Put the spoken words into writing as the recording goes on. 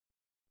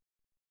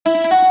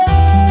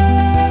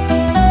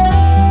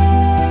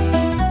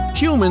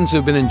Humans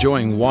have been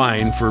enjoying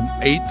wine for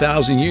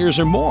 8,000 years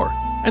or more,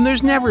 and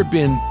there's never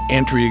been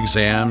entry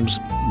exams,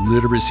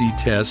 literacy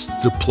tests,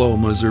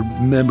 diplomas, or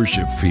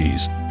membership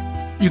fees.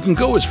 You can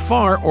go as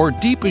far or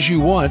deep as you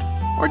want,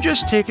 or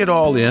just take it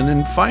all in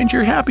and find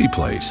your happy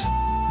place.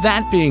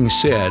 That being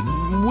said,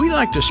 we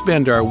like to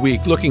spend our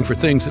week looking for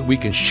things that we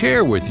can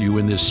share with you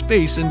in this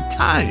space and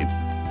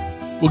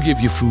time. We'll give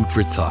you food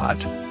for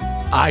thought,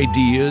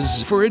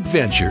 ideas for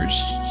adventures,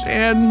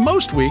 and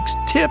most weeks,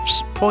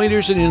 tips,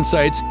 pointers, and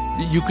insights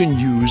that you can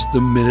use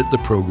the minute the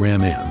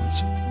program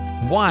ends.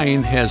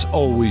 Wine has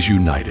always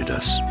united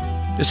us.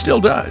 It still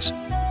does.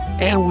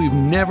 And we've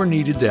never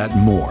needed that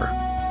more.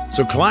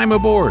 So climb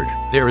aboard.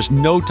 There is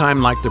no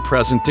time like the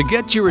present to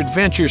get your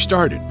adventure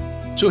started.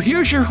 So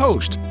here's your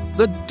host,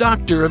 the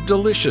Doctor of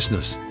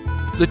Deliciousness,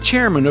 the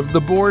Chairman of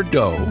the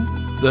Bordeaux,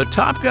 the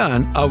Top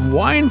Gun of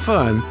Wine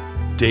Fun,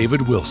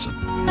 David Wilson.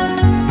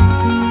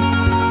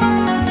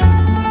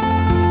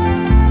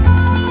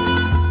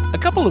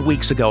 A couple of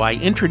weeks ago, I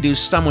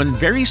introduced someone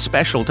very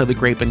special to the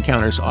Grape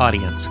Encounters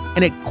audience,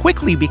 and it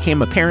quickly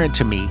became apparent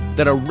to me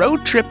that a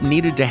road trip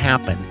needed to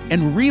happen,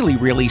 and really,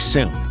 really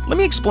soon. Let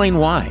me explain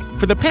why.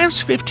 For the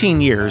past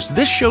 15 years,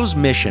 this show's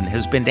mission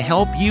has been to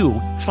help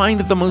you find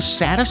the most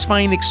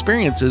satisfying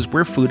experiences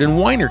where food and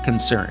wine are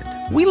concerned.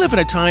 We live in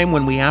a time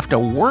when we have to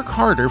work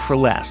harder for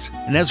less,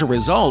 and as a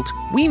result,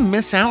 we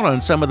miss out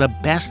on some of the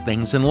best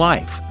things in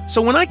life.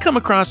 So when I come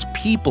across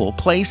people,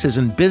 places,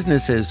 and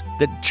businesses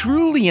that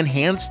truly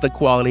enhance the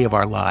quality of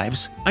our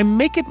lives, I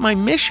make it my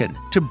mission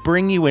to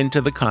bring you into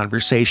the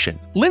conversation.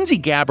 Lindsay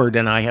Gabbard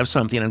and I have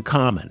something in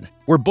common.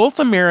 We're both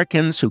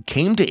Americans who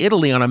came to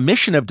Italy on a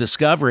mission of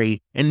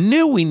discovery and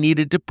knew we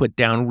needed to put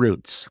down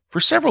roots. For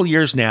several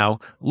years now,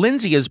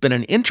 Lindsay has been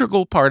an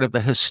integral part of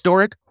the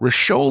historic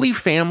Roscioli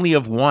family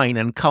of wine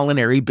and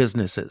culinary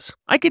businesses.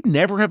 I could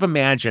never have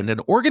imagined an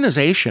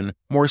organization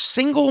more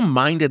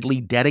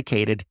single-mindedly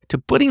dedicated to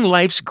putting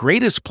life's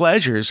greatest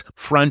pleasures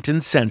front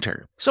and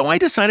center. So I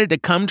decided to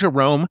come to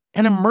Rome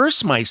and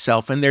immerse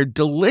myself in their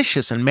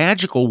delicious and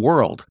magical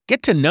world,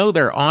 get to know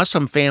their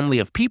awesome family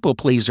of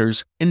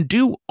people-pleasers, and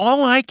do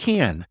all I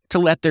can to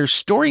let their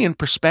story and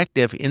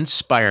perspective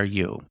inspire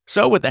you.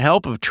 So with the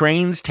help of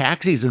trains,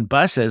 taxis, and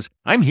buses,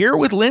 I'm here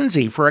with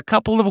Lindsay for a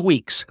couple of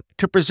weeks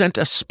to present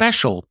a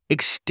special,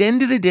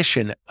 extended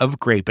edition of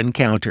Grape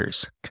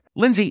Encounters.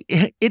 Lindsay,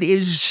 it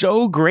is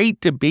so great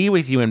to be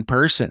with you in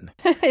person.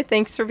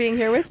 Thanks for being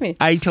here with me.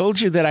 I told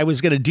you that I was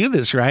going to do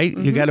this, right?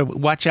 Mm-hmm. You got to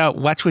watch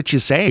what you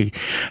say.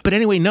 But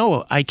anyway,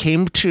 no, I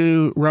came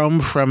to Rome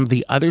from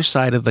the other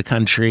side of the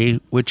country,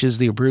 which is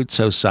the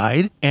Abruzzo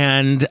side.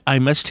 And I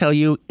must tell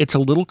you, it's a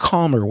little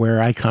calmer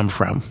where I come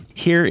from.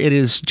 Here it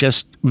is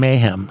just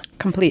mayhem.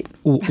 Complete.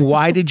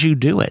 Why did you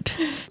do it?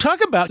 Talk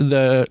about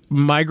the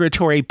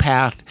migratory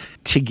path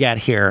to get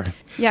here.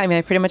 Yeah, I mean,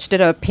 I pretty much did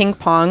a ping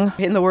pong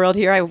in the world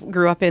here. I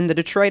grew up in the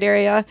Detroit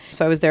area,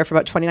 so I was there for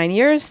about 29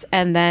 years.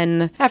 And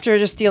then after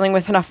just dealing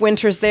with enough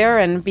winters there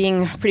and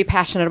being pretty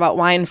passionate about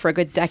wine for a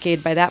good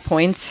decade by that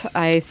point,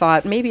 I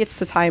thought maybe it's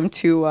the time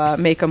to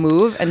make a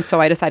move. And so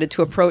I decided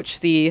to approach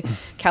the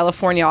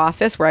California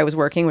office where I was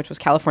working, which was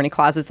California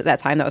Closets at that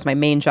time. That was my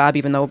main job,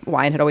 even though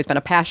wine had always been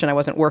a passion. I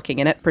wasn't working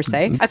in it per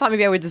se. I thought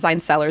maybe I would design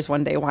cellars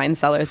one day, wine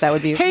cellars. That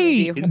would be...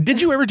 Hey,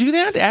 did you ever do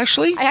that,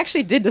 Ashley? I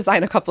actually did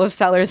design a couple of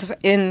cellars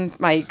in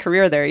my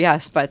career there,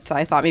 yes, but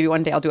I thought maybe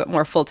one day I'll do it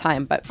more full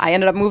time. But I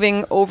ended up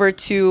moving over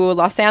to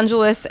Los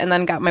Angeles and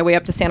then got my way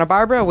up to Santa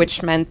Barbara,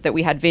 which meant that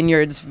we had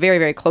vineyards very,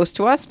 very close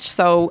to us.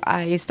 So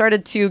I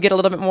started to get a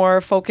little bit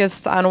more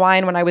focused on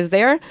wine when I was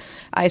there.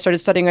 I started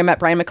studying. I met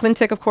Brian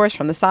McClintock, of course,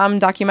 from the Somm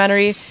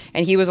documentary,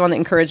 and he was one that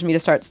encouraged me to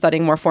start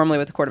studying more formally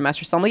with the Court of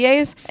Master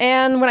Sommeliers.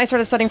 And when I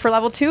started studying for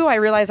level 2, I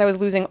realized I was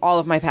losing all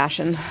of my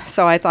passion.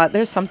 So I thought,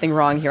 there's something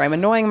wrong here. I'm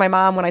annoying my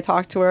mom when I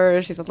talk to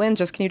her. She said, Lynn,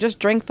 can you just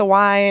drink the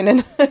wine?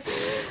 And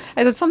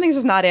I said, something's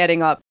just not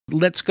adding up.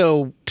 Let's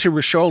go to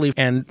Riscioli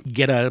and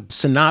get a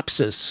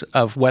synopsis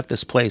of what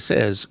this place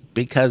is,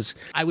 because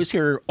I was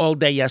here all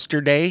day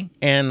yesterday,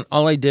 and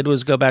all I did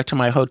was go back to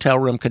my hotel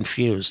room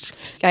confused.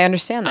 I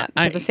understand that,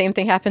 because the same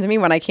thing happened to me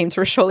when I came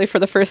to Riscioli for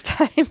the first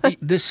time.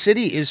 The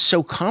city is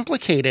so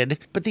complicated,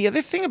 but the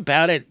other thing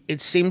about it, it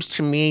seems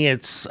to me,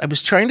 I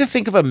was trying to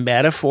think of a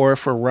metaphor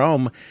for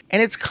Rome,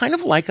 and it's kind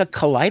of like a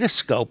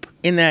kaleidoscope,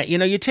 in that,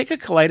 you take a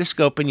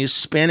kaleidoscope and you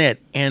spin it,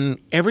 and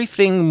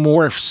everything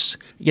morphs.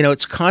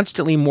 It's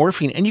constantly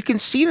morphing. And you can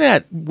see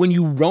that when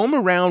you roam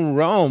around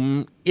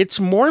Rome, it's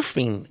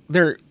morphing.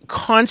 They're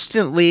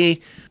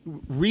constantly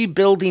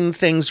rebuilding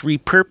things,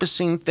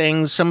 repurposing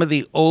things. Some of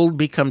the old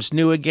becomes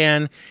new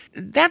again.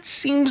 That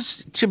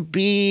seems to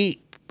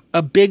be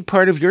a big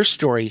part of your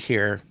story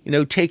here.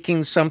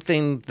 Taking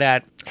something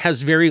that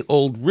has very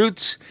old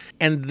roots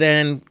and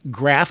then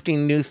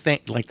grafting new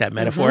things, like that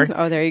metaphor. Mm-hmm.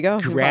 Oh, there you go.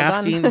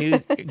 Grafting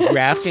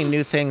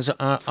new things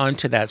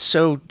onto that.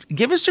 So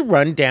give us a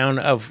rundown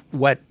of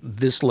what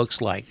this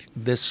looks like,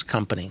 this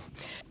company.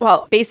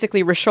 Well,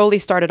 basically,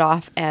 Riscioli started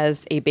off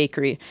as a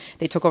bakery.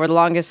 They took over the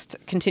longest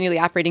continually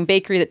operating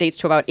bakery that dates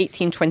to about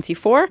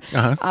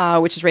 1824,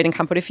 which is right in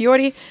Campo de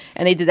Fiori,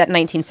 and they did that in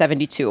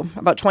 1972.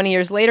 About 20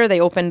 years later, they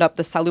opened up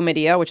the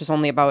Salumeria, which is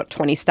only about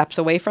 20 steps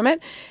away from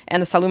it,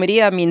 and the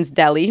Salumeria means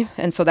deli,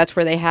 and so that's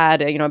where they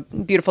had a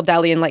beautiful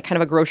deli and like kind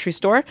of a grocery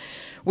store,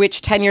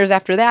 which 10 years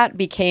after that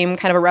became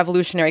kind of a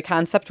revolutionary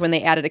concept when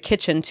they added a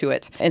kitchen to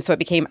it. And so it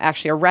became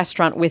actually a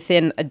restaurant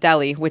within a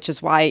deli, which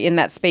is why in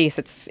that space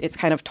it's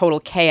kind of total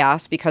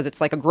chaos because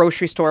it's like a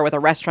grocery store with a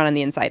restaurant on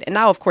the inside. And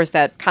now, of course,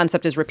 that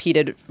concept is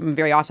repeated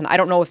very often. I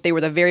don't know if they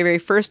were the very, very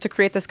first to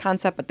create this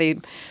concept, but they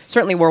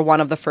certainly were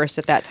one of the first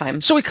at that time.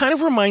 So it kind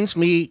of reminds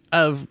me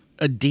of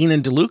a Dean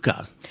and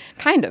DeLuca.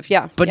 Kind of,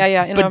 yeah. But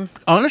Yeah.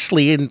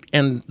 Honestly,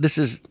 and this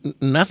is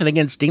nothing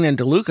against Dean and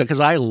DeLuca because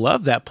I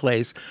love that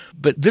place,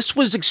 but this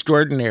was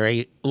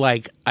extraordinary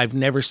like I've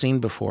never seen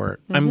before.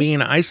 I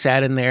mean, I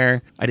sat in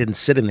there. I didn't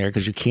sit in there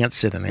because you can't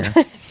sit in there.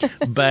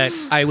 But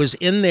I was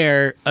in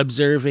there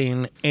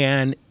observing,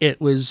 and it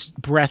was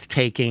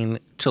breathtaking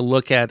to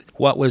look at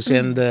what was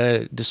in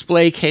the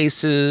display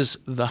cases,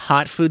 the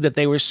hot food that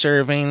they were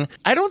serving.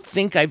 I don't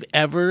think I've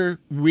ever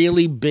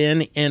really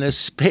been in a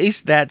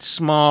space that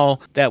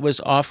small that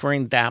was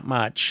offering that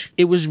much.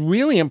 It was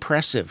really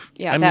impressive.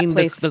 Yeah, I that mean,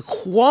 place, the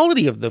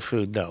quality of the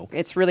food, though.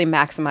 It's really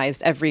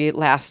maximized. Every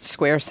last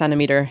square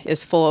centimeter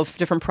is full of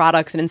different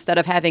products. And instead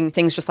of having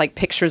things just like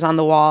pictures on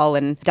the wall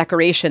and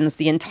decorations,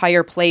 the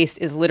entire place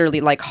is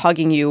literally like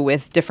hugging you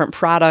with different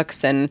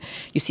products. And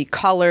you see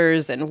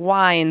colors and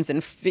wines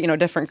and,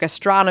 different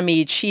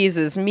gastronomy,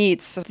 cheeses,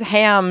 meats,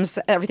 hams,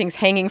 everything's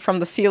hanging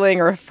from the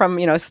ceiling or from,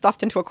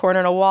 stuffed into a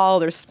corner in a wall.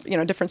 There's,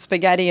 different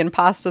spaghetti and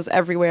pastas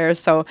everywhere.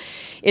 So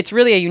it's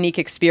really a unique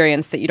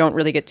experience that you don't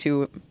really get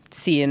to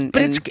see.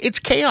 But it's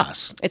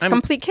chaos. It's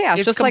complete chaos,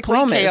 it's just like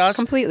Rome is.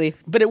 Completely.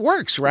 But it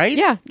works, right?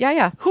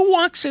 Yeah. Who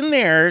walks in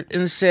there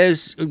and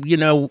says,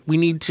 we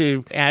need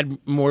to add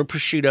more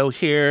prosciutto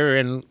here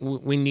and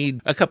we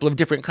need a couple of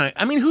different kinds?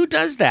 I mean, who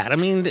does that? I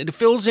mean, it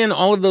fills in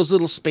all of those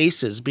little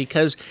spaces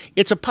because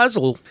it's a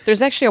puzzle.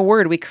 There's actually a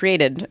word we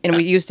created, and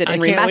we used it in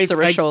Rimessa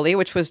Riscioli,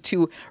 which was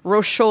to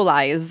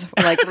Rosciolize,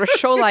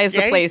 Rosciolize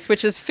the place,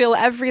 which is fill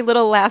every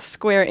little last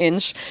square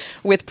inch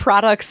with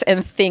products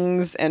and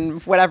things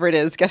and whatever it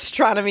is,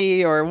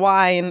 gastronomy or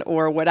wine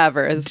or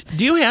whatever.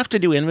 Do you have to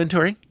do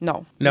inventory?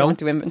 No. We don't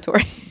do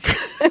inventory.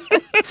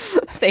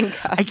 Thank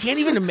God. I can't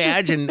even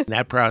imagine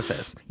that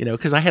process,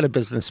 because I had a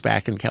business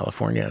back in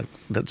California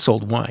that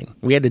sold wine.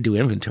 We had to do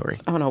inventory.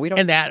 Oh, no, we don't.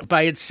 And that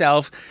by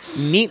itself,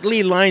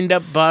 neatly lined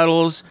up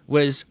bottles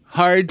was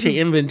hard to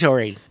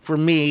inventory. For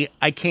me,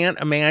 I can't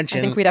imagine.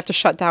 I think we'd have to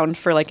shut down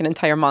for like an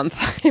entire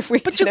month if we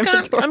did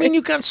inventory.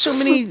 You've got so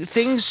many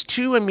things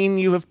too. I mean,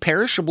 you have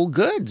perishable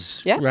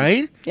goods,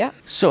 right? Yeah.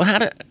 So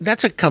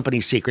that's a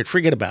company secret.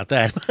 Forget about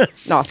that.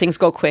 No, things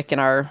go quick in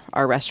our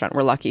restaurant.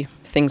 We're lucky.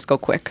 Things go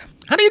quick.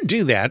 How do you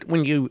do that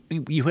when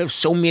you have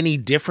so many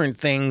different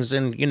things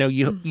and,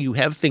 you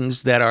have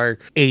things that are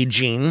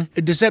aging?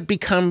 Does that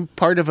become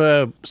part of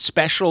a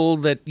special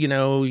that, you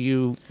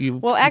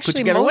well, actually, put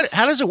together?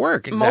 How does it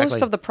work exactly?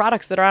 Most of the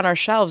products that are on our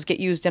shelves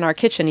get used in our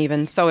kitchen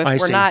even. So if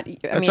we're not...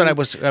 That's what I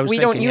was we thinking,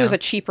 don't use a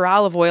cheaper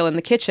olive oil in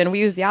the kitchen. We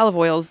use the olive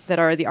oils that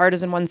are the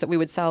artisan ones that we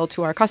would sell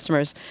to our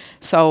customers.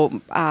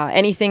 So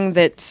anything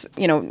that,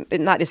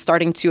 is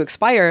starting to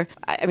expire,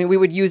 we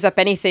would use up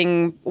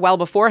anything well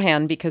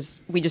beforehand because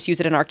we just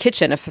use it in our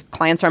kitchen. If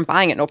clients aren't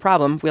buying it, no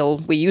problem.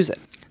 We use it.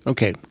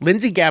 Okay.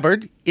 Lindsay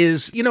Gabbard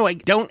is, I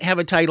don't have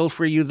a title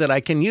for you that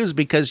I can use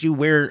because you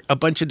wear a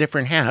bunch of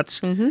different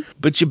hats,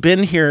 but you've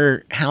been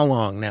here how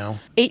long now?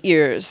 8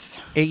 years.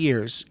 8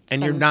 years.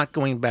 And you're not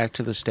going back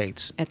to the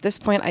States? At this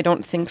point, I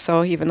don't think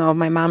so, even though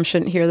my mom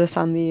shouldn't hear this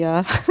on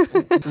the...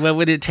 What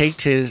would it take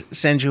to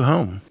send you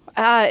home?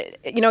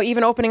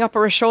 Even opening up a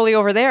Riscioli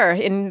over there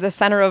in the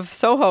center of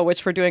Soho,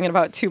 which we're doing in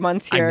about 2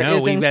 months here,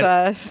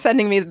 isn't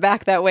sending me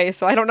back that way.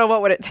 So I don't know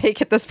what would it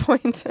take at this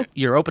point.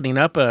 You're opening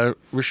up a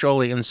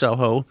Riscioli in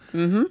Soho.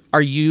 Mm-hmm.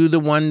 Are you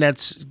the one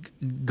that's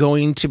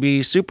going to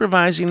be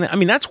supervising that?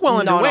 That's well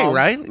underway,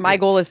 right? My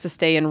goal is to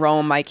stay in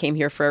Rome. I came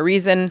here for a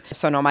reason.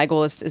 So no, my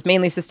goal is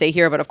mainly to stay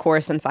here. But of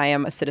course, since I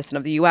am a citizen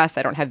of the U.S.,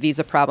 I don't have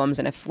visa problems.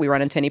 And if we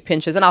run into any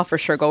pinches, and I'll for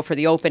sure go for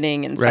the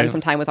opening and spend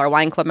some time with our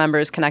wine club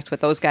members, connect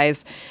with those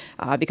guys.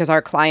 Because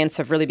our clients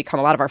have really become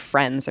a lot of our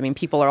friends.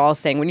 People are all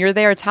saying, when you're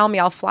there, tell me,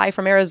 I'll fly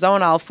from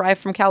Arizona, I'll fly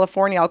from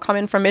California, I'll come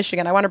in from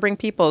Michigan, I want to bring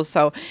people.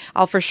 So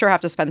I'll for sure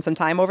have to spend some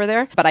time over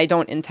there, but I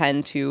don't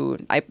intend to,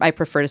 I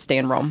prefer to stay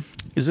in Rome.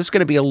 Is this going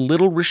to be a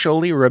little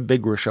Riscioli or a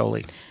big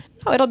Riscioli?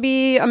 No, it'll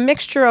be a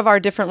mixture of our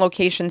different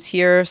locations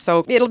here.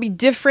 So it'll be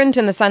different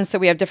in the sense that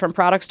we have different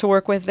products to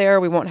work with there.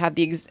 We won't have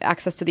the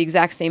access to the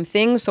exact same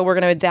thing. So we're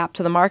going to adapt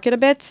to the market a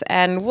bit.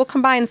 And we'll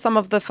combine some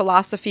of the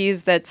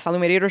philosophies that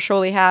Salumeria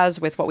Riscioli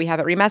has with what we have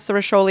at Rimessa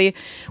Riscioli,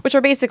 which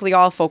are basically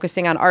all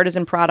focusing on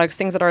artisan products,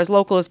 things that are as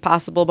local as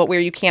possible, but where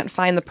you can't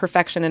find the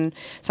perfection in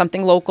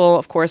something local.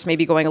 Of course,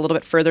 maybe going a little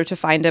bit further to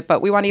find it.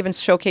 But we want to even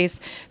showcase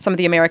some of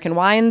the American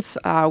wines.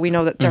 We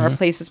know that there are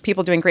places,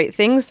 people doing great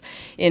things.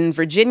 In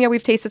Virginia,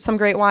 we've tasted some some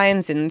great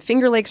wines. In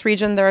Finger Lakes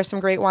region, there are some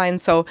great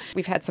wines. So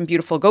we've had some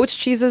beautiful goat's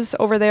cheeses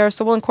over there.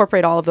 So we'll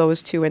incorporate all of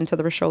those too into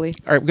the Riscioli.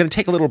 All right, we're going to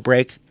take a little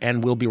break,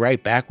 and we'll be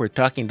right back. We're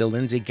talking to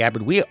Lindsay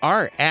Gabbard. We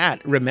are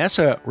at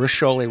Rimessa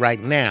Riscioli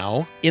right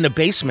now, in a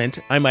basement,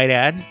 I might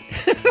add.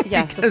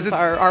 Yes, this is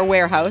our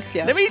warehouse,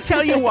 yes. Let me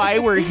tell you why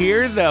we're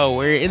here, though.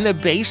 We're in the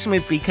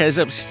basement because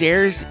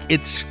upstairs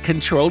it's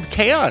controlled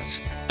chaos.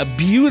 A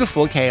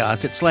beautiful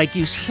chaos. It's like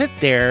you sit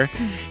there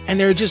and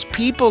there are just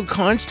people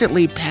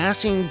constantly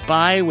passing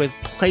by with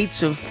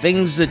plates of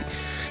things that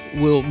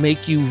will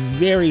make you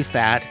very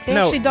fat. They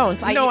actually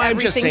don't. I eat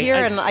everything here,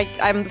 and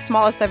I'm the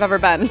smallest I've ever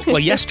been. Well,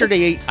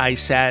 yesterday I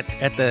sat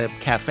at the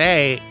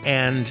cafe,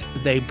 and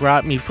they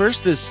brought me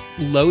first this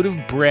load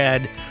of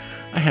bread.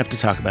 I have to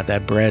talk about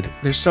that bread.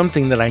 There's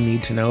something that I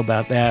need to know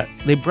about that.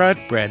 They brought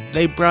bread,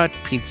 they brought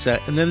pizza,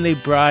 and then they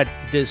brought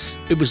this.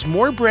 It was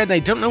more bread, and I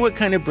don't know what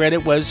kind of bread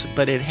it was,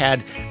 but it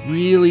had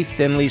really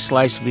thinly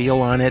sliced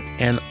veal on it,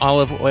 and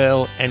olive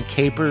oil and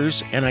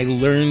capers, and I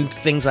learned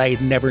things I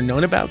had never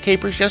known about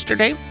capers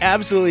yesterday.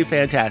 Absolutely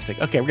fantastic.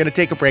 Okay, we're going to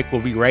take a break.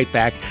 We'll be right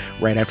back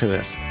right after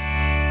this.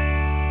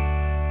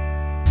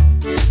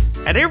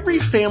 At every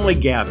family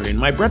gathering,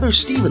 my brother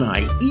Steve and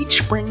I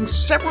each bring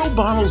several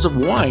bottles of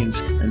wines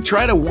and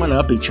try to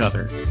one-up each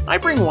other. I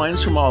bring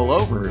wines from all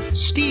over.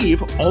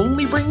 Steve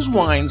only brings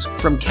wines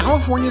from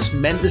California's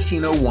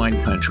Mendocino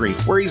wine country,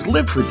 where he's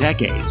lived for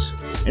decades.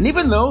 And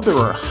even though there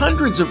are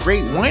hundreds of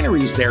great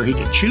wineries there he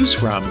could choose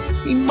from,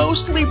 he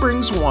mostly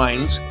brings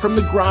wines from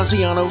the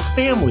Graziano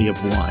family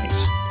of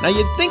wines. Now,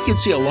 you'd think you'd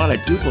see a lot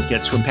of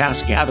duplicates from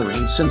past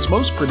gatherings, since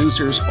most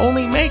producers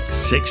only make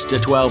 6 to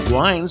 12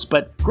 wines,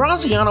 but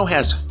Graziano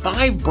has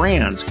 5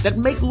 brands that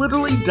make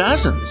literally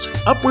dozens,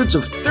 upwards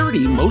of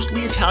 30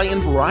 mostly Italian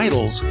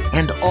varietals,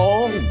 and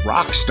all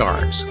rock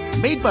stars,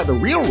 made by the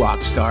real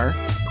rock star,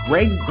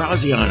 Greg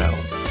Graziano.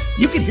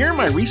 You can hear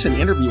my recent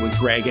interview with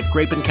Greg at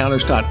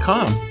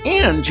grapeencounters.com,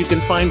 and you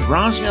can find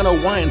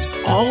Graziano wines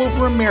all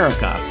over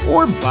America,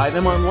 or buy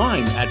them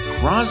online at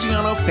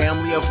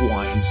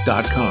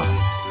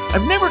grazianofamilyofwines.com.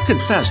 I've never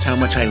confessed how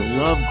much I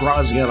love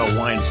Graziano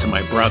wines to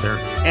my brother,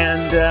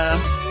 and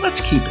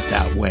let's keep it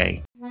that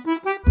way.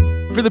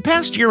 For the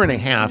past year and a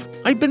half,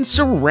 I've been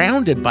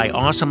surrounded by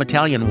awesome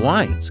Italian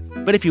wines.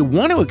 But if you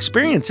want to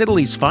experience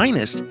Italy's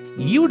finest,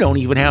 you don't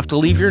even have to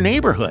leave your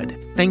neighborhood,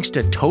 thanks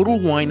to Total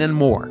Wine &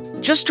 More.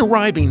 Just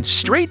arriving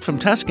straight from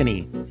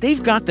Tuscany,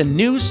 they've got the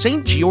new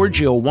St.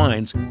 Giorgio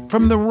wines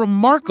from the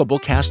remarkable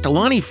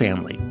Castellani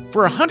family.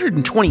 For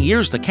 120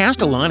 years, the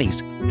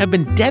Castellanis have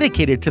been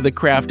dedicated to the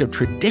craft of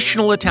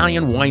traditional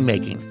Italian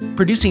winemaking,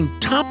 producing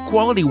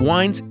top-quality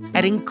wines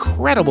at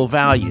incredible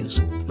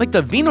values, like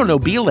the Vino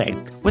Nobile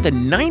with a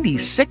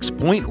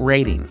 96-point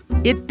rating.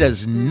 It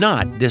does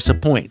not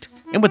disappoint.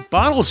 And with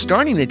bottles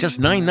starting at just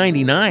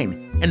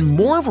 $9.99 and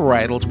more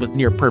varietals with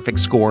near-perfect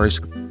scores,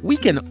 we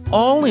can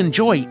all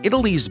enjoy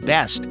Italy's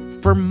best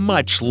for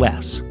much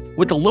less.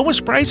 With the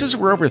lowest prices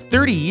for over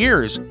 30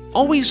 years,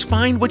 always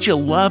find what you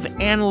love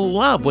and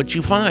love what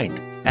you find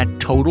at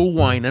Total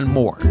Wine &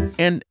 More.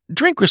 And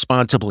drink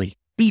responsibly.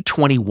 Be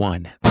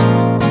 21.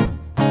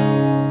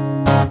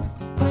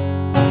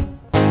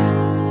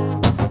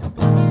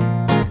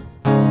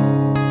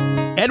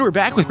 And we're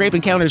back with Grape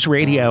Encounters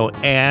Radio,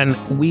 and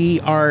we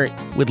are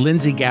with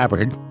Lindsay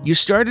Gabbard. You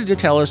started to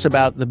tell us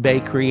about the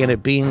bakery and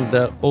it being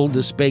the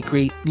oldest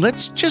bakery.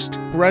 Let's just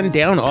run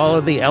down all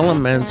of the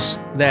elements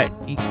that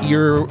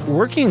you're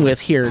working with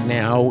here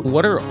now.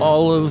 What are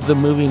all of the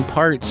moving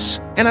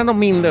parts? And I don't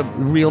mean the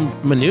real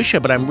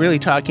minutia, but I'm really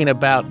talking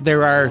about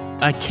there are,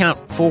 I count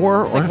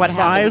 4 or like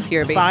 5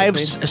 here,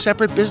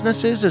 separate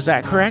businesses. Is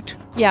that correct?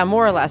 Yeah,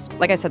 more or less.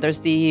 Like I said,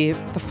 there's the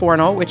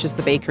Forno, which is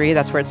the bakery.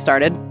 That's where it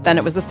started. Then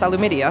it was the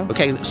Salumeria.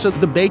 Okay, so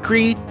the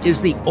bakery is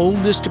the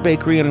oldest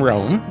bakery in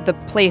Rome. The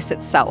place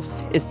itself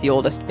is the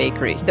oldest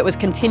bakery that was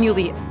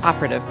continually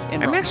operative in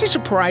Rome. I'm actually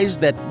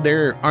surprised that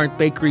there aren't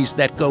bakeries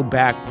that go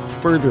back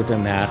further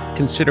than that,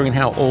 considering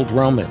how old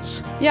Rome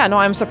is. Yeah, no,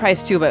 I'm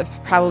surprised too, but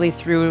probably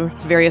through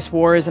various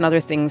wars and other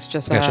things,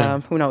 just,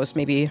 Gotcha. Who knows,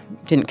 maybe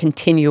didn't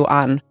continue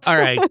on. All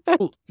right.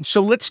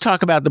 So let's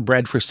talk about the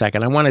bread for a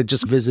second. I want to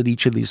just visit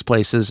each of these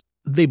places.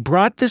 They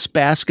brought this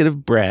basket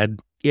of bread.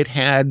 It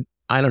had,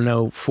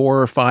 4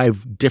 or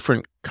 5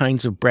 different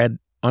kinds of bread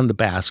on the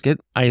basket.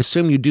 I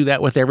assume you do that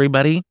with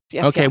everybody?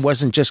 Yes, okay, yes. It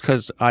wasn't just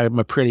because I'm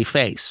a pretty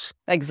face.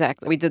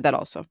 Exactly. We did that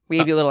also. We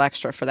gave you a little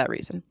extra for that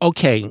reason.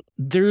 Okay,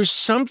 there's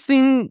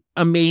something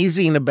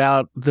amazing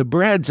about the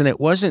breads, and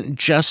it wasn't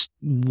just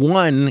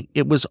one,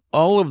 it was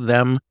all of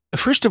them.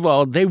 First of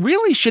all, they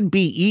really should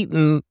be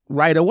eaten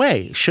right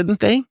away, shouldn't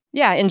they?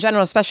 Yeah, in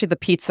general, especially the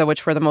pizza,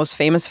 which we're the most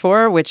famous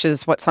for, which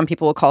is what some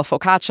people will call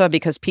focaccia,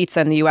 because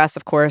pizza in the U.S.,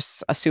 of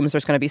course, assumes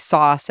there's going to be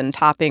sauce and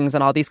toppings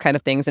and all these kind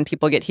of things. And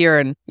people get here,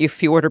 and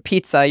if you order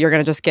pizza, you're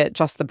going to just get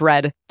just the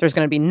bread. There's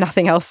going to be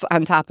nothing else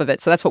on top of it.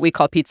 So that's what we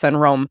call pizza in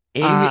Rome.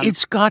 And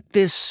it's got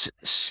this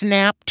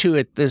snap to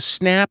it, this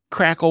snap,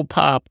 crackle,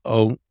 pop.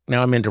 Oh,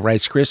 now I'm into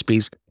Rice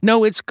Krispies.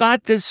 No, it's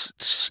got this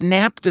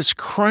snap, this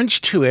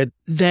crunch to it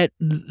that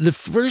the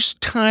first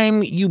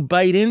time you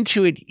bite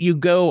into it, you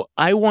go,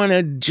 I want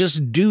to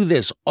just do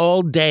this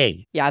all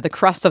day. Yeah, the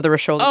crust of the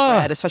Riscioli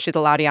bread, especially the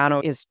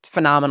Laudiano, is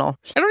phenomenal.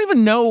 I don't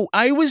even know.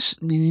 I was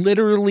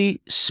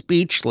literally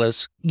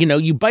speechless. You know,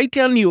 you bite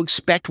down and you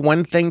expect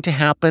one thing to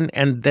happen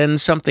and then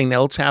something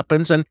else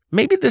happens. And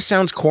maybe this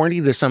sounds corny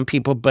to some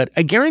people, but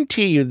I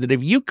guarantee you that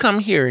if you come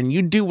here and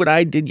you do what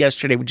I did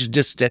yesterday, which is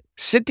just to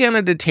sit down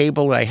at a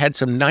table, I had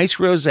some nice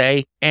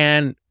rosé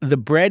and the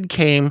bread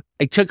came,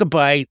 I took a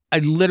bite, I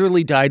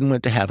literally died and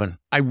went to heaven.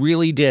 I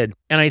really did.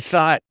 And I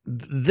thought,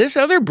 this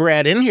other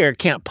bread in here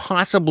can't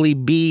possibly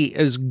be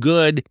as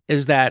good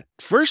as that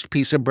first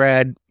piece of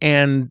bread.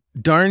 And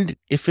darned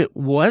if it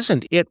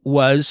wasn't. It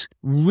was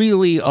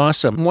really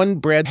awesome. One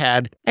bread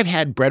I've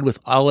had bread with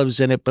olives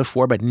in it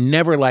before, but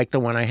never like the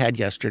one I had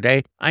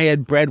yesterday. I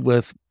had bread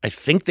with, I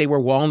think they were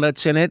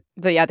walnuts in it.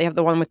 They have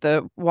the one with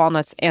the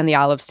walnuts and the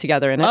olives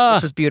together in it,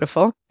 which is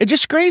beautiful. It's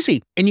just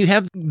crazy. And you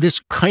have this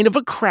kind of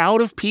a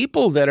crowd of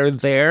people that are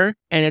there,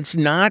 and it's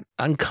not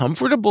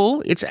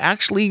uncomfortable. It's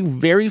actually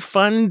very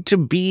fun to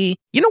be.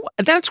 You know,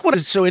 that's what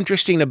is so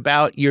interesting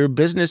about your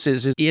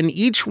businesses is in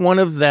each one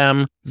of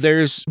them,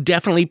 there's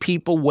definitely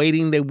people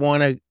waiting. They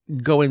want to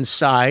go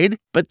inside,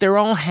 but they're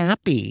all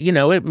happy. You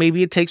know,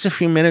 maybe it takes a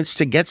few minutes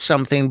to get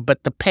something,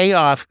 but the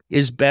payoff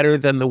is better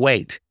than the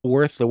wait.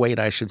 Worth the wait,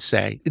 I should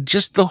say.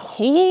 Just the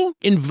whole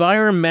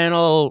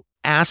environmental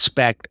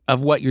aspect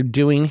of what you're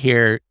doing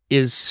here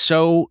is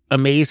so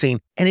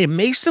amazing, and it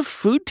makes the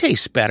food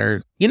taste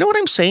better. You know what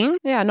I'm saying?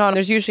 Yeah, no,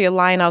 there's usually a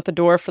line out the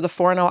door for the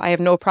forno. I have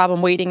no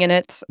problem waiting in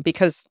it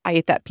because I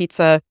ate that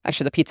pizza,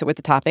 actually the pizza with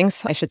the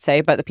toppings, I should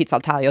say, but the pizza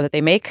al taglio that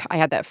they make. I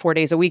had that 4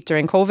 days a week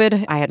during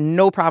COVID. I had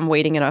no problem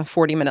waiting in a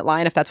 40-minute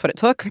line if that's what it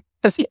took.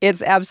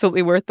 It's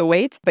absolutely worth the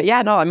wait. But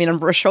yeah, no, I mean,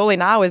 Riscioli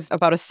now is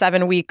about a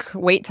 7-week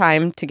wait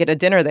time to get a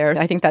dinner there.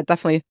 I think that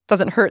definitely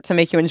doesn't hurt to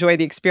make you enjoy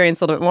the experience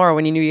a little bit more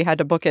when you knew you had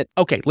to book it.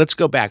 Okay, let's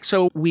go back.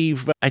 So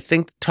we've, I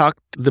think, talked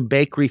the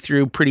bakery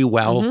through pretty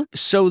well. Mm-hmm.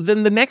 So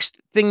then the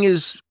next thing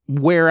is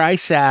where I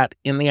sat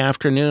in the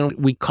afternoon.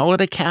 We call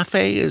it a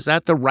cafe. Is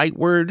that the right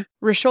word?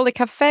 Riscioli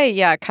Cafe.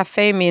 Yeah,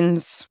 cafe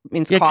means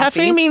coffee.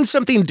 Cafe means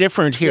something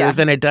different here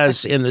than it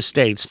does in the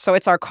States. So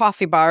it's our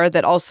coffee bar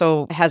that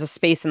also has a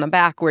space in the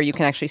back where you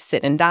can actually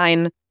sit and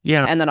dine.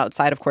 Yeah. And then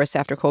outside, of course,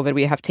 after COVID,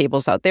 we have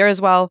tables out there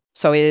as well.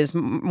 So it is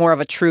more of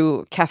a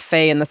true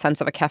cafe in the sense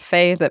of a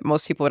cafe that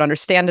most people would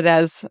understand it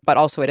as, but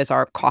also it is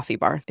our coffee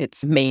bar.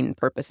 Its main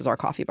purpose is our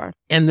coffee bar.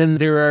 And then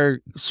there are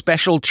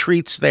special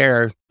treats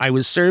there. I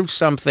was served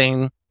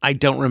something. I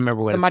don't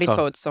remember what it's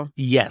called. So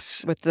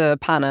yes. With the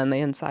panna on the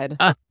inside.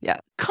 Yeah.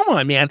 Come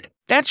on, man.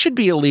 That should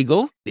be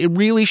illegal. It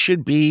really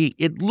should be.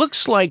 It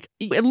looks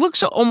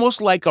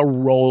almost like a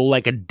roll,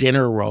 like a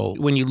dinner roll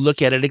when you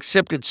look at it,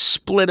 except it's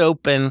split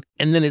open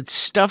and then it's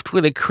stuffed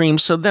with a cream.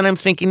 So then I'm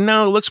thinking,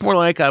 no, it looks more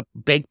like a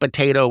baked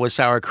potato with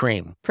sour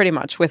cream. Pretty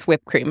much with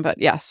whipped cream, but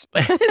yes.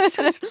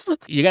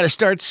 You got to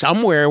start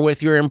somewhere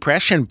with your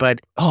impression,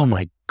 but oh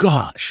my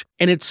gosh.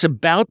 And it's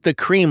about the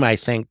cream, I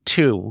think,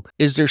 too.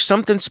 Is there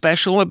something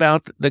special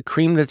about the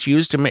cream that's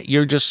used to make,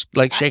 you're just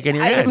like shaking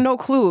your head? I have no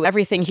clue.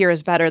 Everything here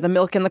is better. The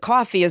milk in the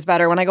coffee is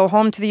better. When I go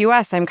home to the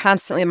U.S.,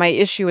 my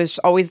issue is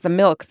always the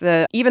milk.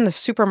 Even the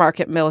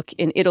supermarket milk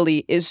in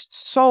Italy is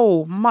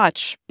so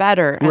much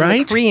better. And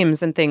right? The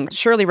creams and things.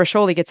 Surely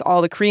Riscioli gets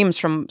all the creams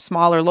from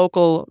smaller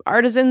local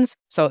artisans.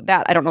 So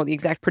that, I don't know the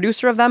exact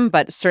producer of them,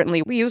 but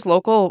certainly we use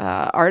local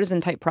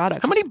artisan type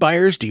products. How many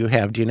buyers do you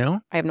have? Do you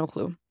know? I have no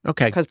clue.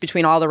 Okay. Because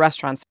between all the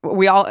restaurants,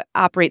 we all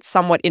operate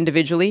somewhat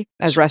individually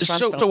as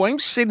restaurants. So I'm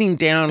sitting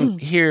down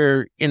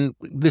here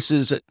this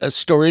is a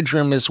storage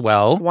room as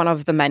well. One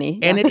of the many.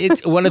 And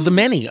it's one of the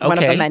many. Okay. One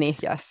of the many,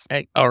 yes.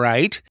 All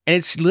right. And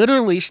it's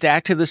literally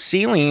stacked to the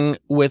ceiling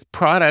with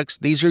products.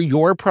 These are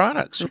your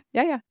products.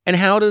 Yeah. And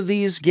how do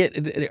these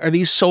are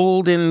these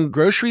sold in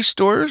grocery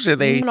stores? Are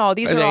they? No,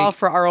 these are all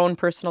for our own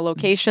personal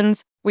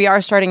locations. We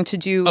are starting to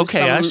do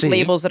some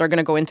labels that are going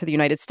to go into the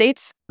United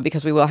States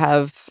because we will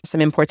have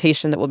some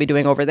importation that we'll be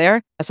doing over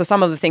there. So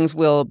some of the things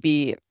will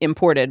be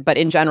imported, but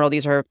in general,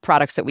 these are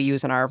products that we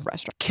use in our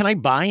restaurant. Can I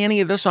buy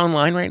any of this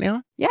online right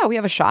now? Yeah, we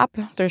have a shop.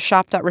 There's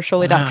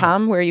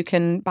shop.riscioli.com where you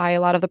can buy a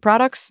lot of the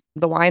products.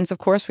 The wines, of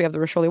course, we have the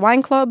Riscioli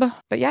Wine Club.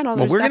 But yeah, no,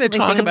 well, we're going to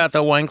talk about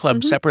the wine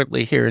club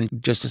separately here in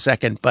just a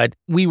second. But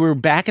we were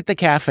back at the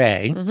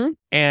cafe,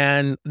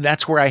 and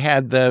that's where I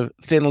had the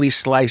thinly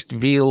sliced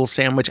veal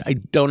sandwich. I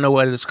don't know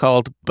what it's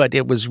called, but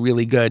it was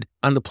really good.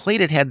 On the plate,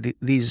 it had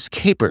these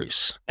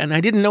capers, and I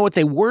didn't know what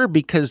they were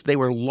because they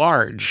were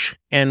large.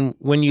 And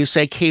when you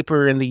say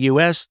caper in the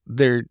U.S.,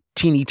 they're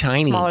teeny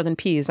tiny. Smaller than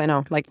peas, I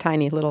know, like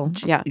tiny little,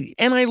 yeah.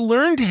 And I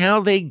learned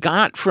how they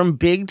got from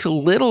big to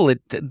little.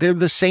 They're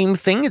the same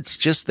thing. It's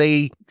just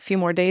a few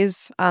more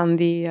days on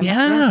the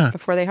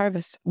before they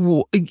harvest.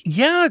 Well,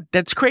 yeah,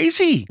 that's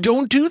crazy.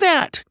 Don't do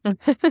that.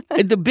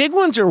 The big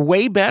ones are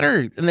way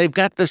better, and they've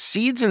got the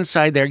seeds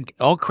inside there,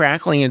 all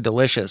crackling and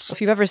delicious. If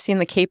you've ever seen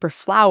the caper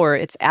flower,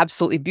 it's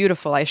absolutely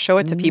beautiful. I show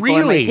it to people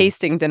in my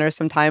tasting dinner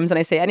sometimes, and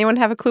I say, anyone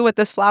have a clue what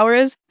this flower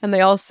is? And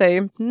they all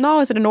say, no,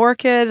 is it an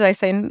orchid? I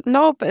say,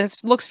 nope, it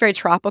looks very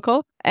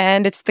tropical.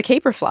 And it's the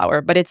caper flower,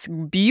 but it's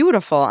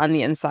beautiful on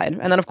the inside.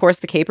 And then, of course,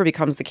 the caper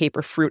becomes the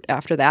caper fruit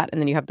after that. And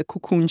then you have the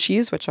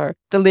cucunchis, which are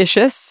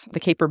delicious.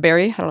 The caper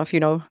berry, I don't know if you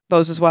know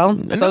those as well.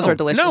 But those are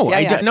delicious.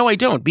 No, I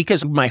don't.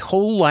 Because my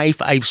whole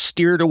life, I've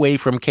steered away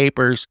from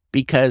capers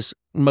because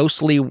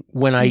mostly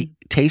when I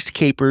taste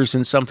capers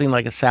in something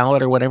like a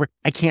salad or whatever,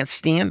 I can't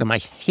stand them. I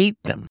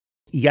hate them.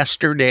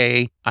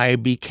 Yesterday, I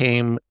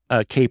became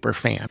a caper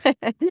fan.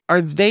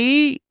 Are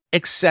they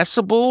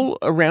accessible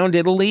around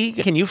Italy?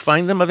 Can you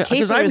find them?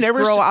 Capers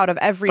grow out of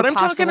every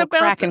possible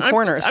crack and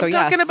corner. I'm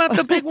talking about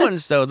the big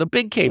ones, though, the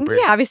big capers.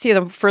 Yeah, obviously,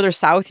 the further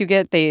south you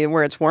get,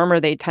 where it's warmer,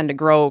 they tend to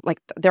grow like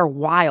they're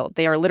wild.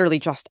 They are literally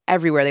just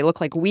everywhere. They look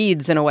like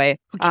weeds in a way.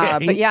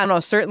 Okay. But yeah, no,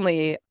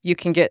 certainly you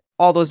can get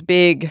all those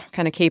big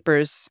kind of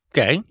capers.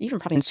 Okay. Even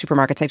probably in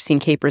supermarkets, I've seen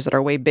capers that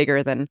are way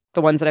bigger than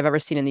the ones that I've ever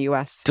seen in the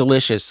U.S.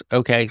 Delicious.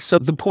 Okay. So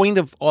the point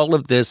of all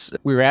of this,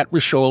 we're at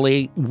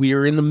Riscioli.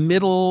 We're in the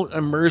middle,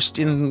 immersed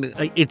in,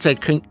 it's a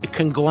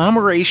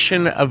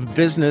conglomeration of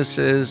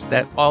businesses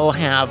that all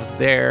have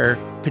their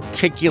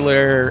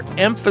particular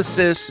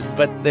emphasis,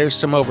 but there's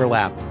some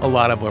overlap, a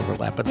lot of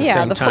overlap at the same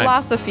time. Yeah, the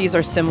philosophies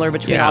are similar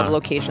between all the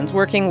locations,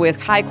 working with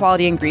high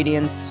quality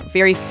ingredients,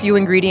 very few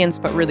ingredients,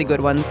 but really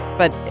good ones,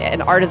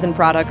 and artisan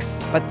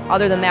products. But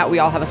other than that, we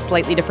all have a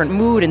slightly different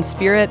mood and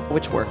spirit,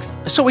 which works.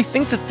 So I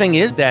think the thing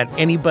is that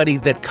anybody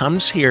that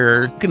comes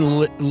here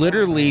can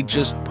literally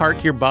just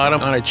park your bottom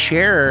on a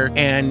chair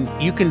and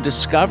you can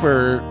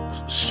discover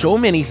so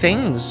many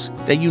things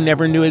that you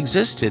never knew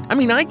existed. I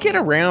mean, I get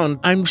around.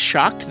 I'm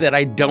shocked that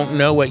I don't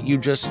know what you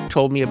just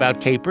told me about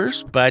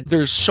capers, but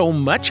there's so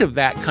much of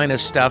that kind of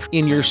stuff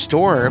in your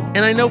store.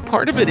 And I know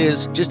part of it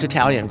is just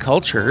Italian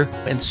culture,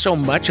 and so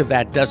much of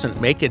that doesn't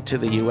make it to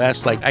the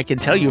U.S. Like, I can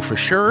tell you for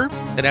sure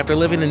that after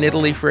living in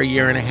Italy for a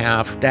year and a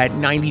half, that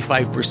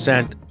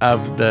 95%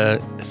 of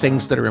the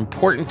things that are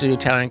important to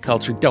Italian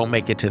culture don't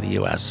make it to the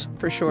U.S.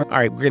 For sure. All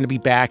right, we're going to be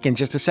back in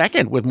just a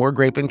second with more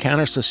Grape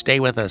Encounters, so stay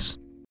with us.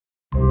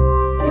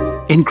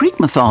 In Greek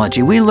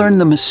mythology, we learn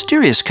the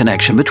mysterious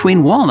connection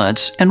between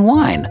walnuts and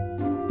wine.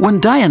 When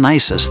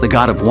Dionysus, the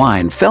god of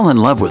wine, fell in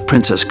love with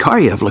Princess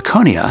Caria of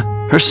Laconia,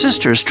 her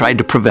sisters tried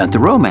to prevent the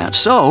romance,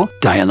 so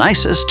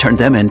Dionysus turned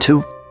them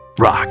into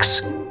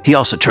rocks. He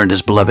also turned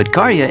his beloved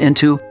Caria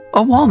into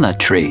a walnut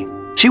tree.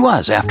 She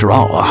was, after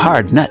all, a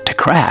hard nut to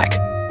crack.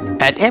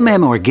 At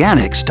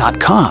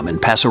mmorganics.com in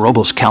Paso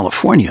Robles,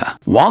 California,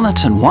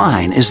 walnuts and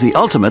wine is the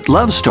ultimate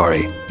love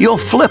story. You'll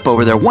flip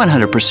over their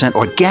 100%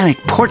 organic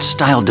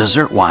port-style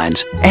dessert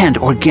wines and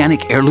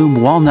organic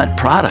heirloom walnut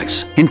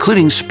products,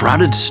 including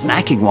sprouted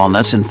snacking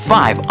walnuts in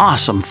 5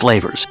 awesome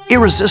flavors,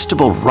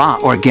 irresistible raw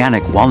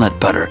organic walnut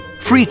butter,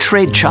 free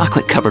trade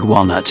chocolate-covered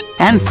walnuts,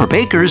 and for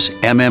bakers,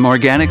 MM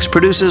Organics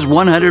produces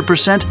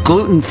 100%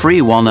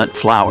 gluten-free walnut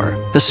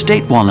flour,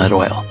 estate walnut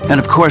oil, and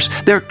of course,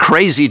 their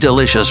crazy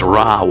delicious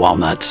raw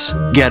walnuts.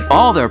 Get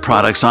all their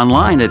products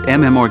online at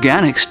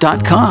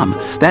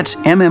mmorganics.com. That's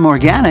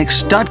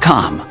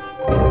mmorganics.com.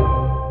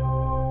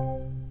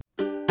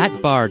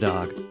 At Bar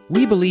Dog,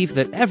 we believe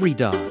that every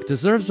dog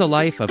deserves a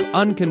life of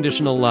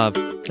unconditional love.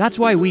 That's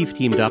why we've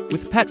teamed up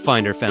with Pet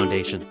Finder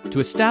Foundation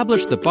to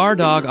establish the Bar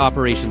Dog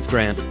Operations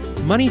Grant.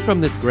 Money from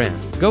this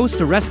grant goes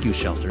to rescue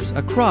shelters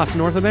across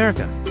North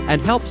America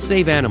and helps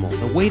save animals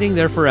awaiting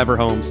their forever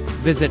homes.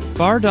 Visit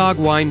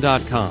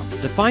bardogwine.com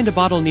to find a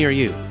bottle near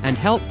you and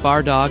help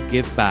Bar Dog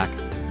give back.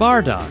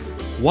 Bar Dog,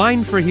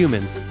 wine for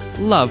humans,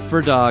 love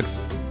for dogs.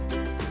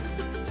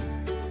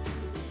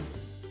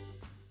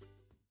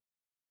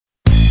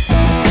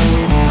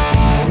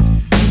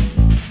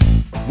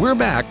 We're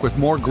back with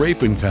more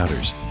Grape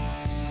Encounters.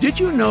 Did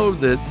you know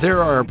that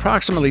there are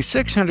approximately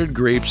 600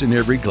 grapes in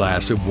every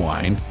glass of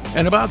wine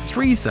and about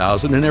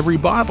 3,000 in every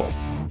bottle?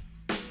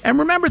 And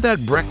remember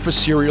that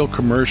breakfast cereal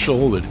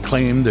commercial that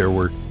claimed there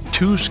were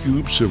 2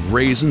 scoops of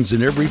raisins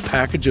in every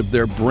package of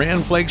their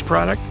Bran Flakes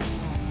product?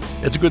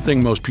 It's a good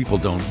thing most people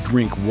don't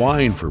drink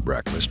wine for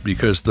breakfast,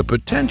 because the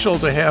potential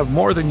to have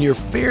more than your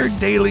fair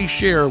daily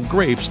share of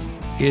grapes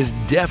is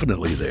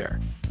definitely there.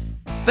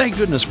 Thank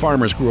goodness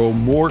farmers grow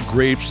more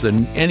grapes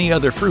than any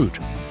other fruit.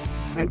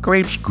 Aren't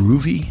grapes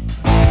groovy?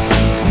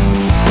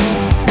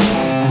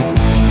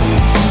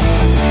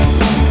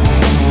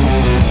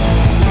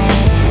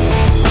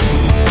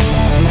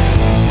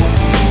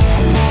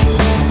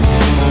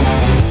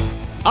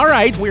 All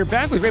right, we're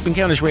back with Grape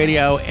Encounters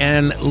Radio,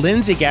 and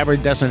Lindsay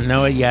Gabbard doesn't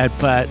know it yet,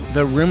 but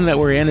the room that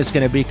we're in is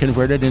going to be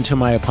converted into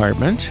my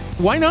apartment.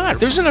 Why not?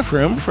 There's enough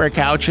room for a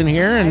couch in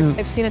here. And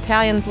I've seen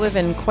Italians live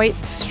in quite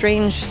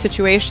strange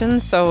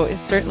situations, so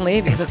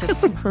certainly, because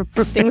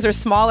things are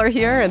smaller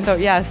here, and so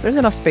yes, there's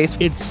enough space.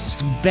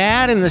 It's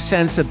bad in the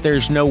sense that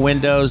there's no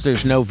windows,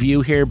 there's no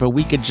view here, but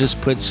we could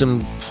just put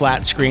some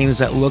flat screens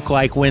that look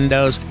like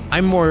windows.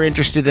 I'm more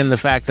interested in the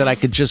fact that I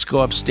could just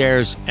go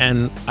upstairs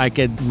and I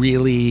could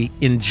really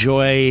enjoy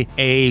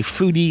a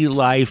foodie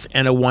life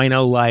and a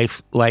wino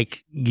life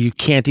like you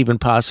can't even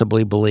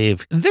possibly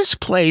believe. This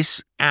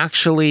place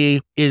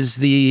actually is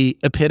the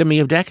epitome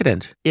of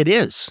decadent. It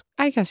is.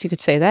 I guess you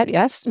could say that,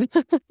 yes.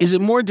 Is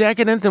it more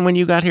decadent than when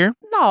you got here?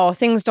 No,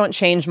 things don't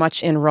change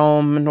much in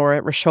Rome nor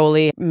at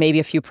Riscioli. Maybe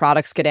a few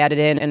products get added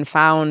in and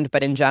found,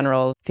 but in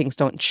general, things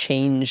don't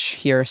change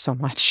here so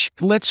much.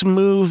 Let's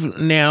move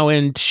now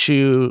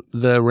into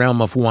the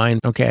realm of wine,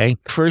 okay?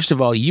 First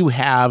of all, you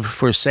have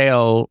for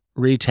sale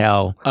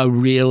retail a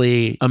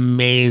really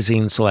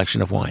amazing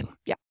selection of wine.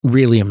 Yeah.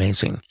 Really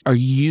amazing. Are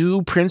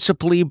you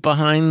principally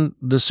behind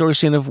the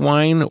sourcing of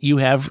wine? You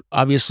have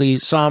obviously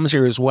Psalms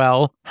here as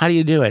well. How do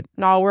you do it?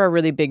 No, we're a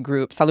really big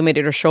group. Salume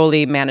de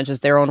Riscioli manages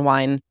their own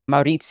wine.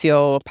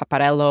 Maurizio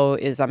Paparello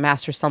is a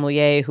master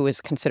sommelier who is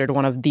considered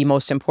one of the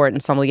most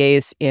important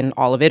sommeliers in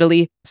all of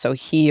Italy. So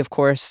he, of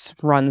course,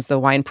 runs the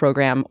wine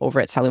program over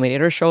at Salume de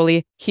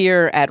Riscioli.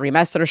 Here at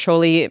Rimessa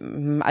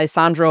Riscioli,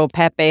 Alessandro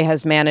Pepe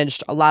has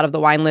managed a lot of the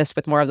wine list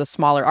with more of the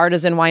smaller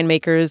artisan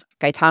winemakers.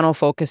 Gaetano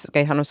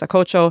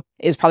Sacoccio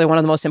is probably one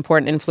of the most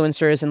important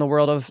influencers in the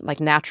world of like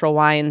natural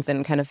wines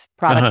and kind of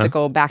products that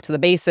go back to the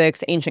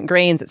basics, ancient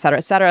grains, et cetera,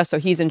 et cetera. So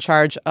he's in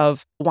charge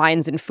of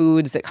wines and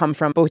foods that come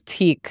from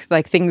boutique,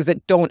 like things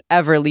that don't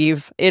ever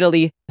leave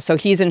Italy. So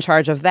he's in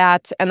charge of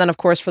that. And then, of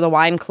course, for the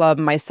wine club,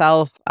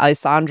 myself,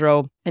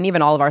 Alessandro, and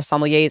even all of our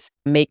sommeliers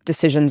make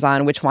decisions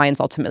on which wines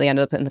ultimately end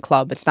up in the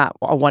club. It's not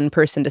a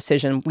one-person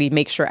decision. We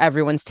make sure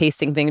everyone's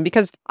tasting things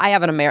because I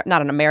have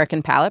not an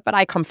American palate, but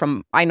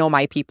I know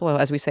my people.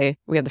 As we say,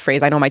 we have the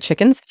phrase, I know my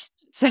chickens.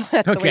 So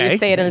that's the way you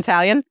say it in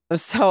Italian.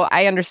 So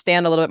I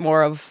understand a little bit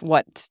more of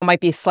what might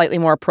be slightly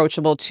more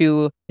approachable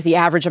to the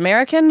average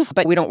American,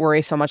 but we don't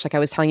worry so much, like I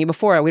was telling you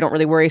before, we don't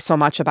really worry so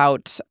much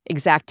about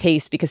exact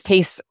tastes because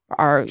tastes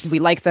we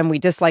like them, we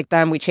dislike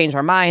them, we change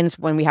our minds.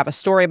 When we have a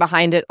story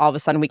behind it, all of a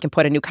sudden we can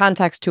put a new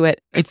context to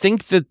it. I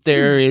think that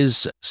there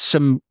is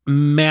some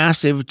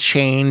massive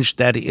change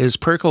that is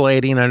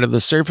percolating under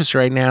the surface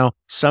right now.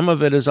 Some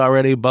of it has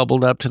already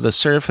bubbled up to the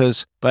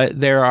surface, but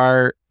there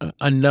are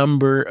a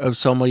number of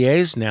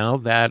sommeliers now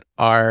that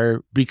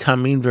are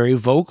becoming very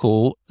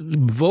vocal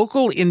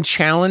in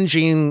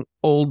challenging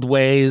old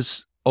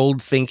ways,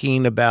 old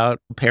thinking about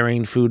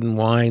pairing food and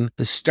wine,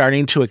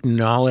 starting to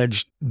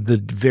acknowledge the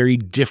very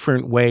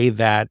different way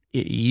that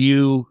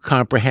you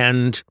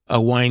comprehend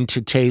a wine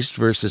to taste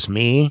versus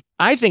me.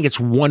 I think it's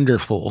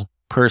wonderful,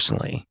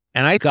 personally.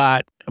 And I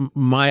got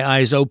my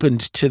eyes opened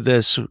to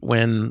this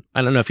when,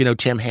 I don't know if you know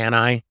Tim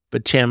Hanai,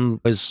 but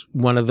Tim was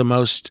one of the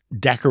most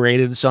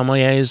decorated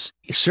sommeliers,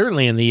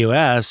 certainly in the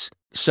U.S.,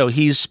 so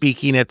he's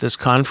speaking at this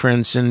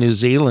conference in New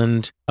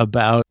Zealand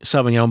about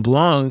Sauvignon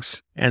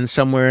Blancs, and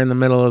somewhere in the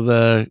middle of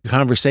the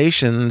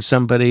conversation,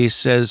 somebody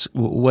says,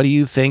 what do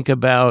you think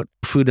about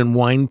food and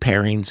wine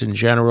pairings in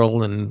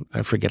general? And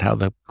I forget how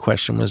the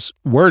question was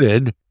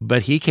worded,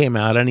 but he came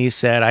out and he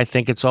said, I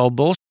think it's all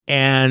bullshit.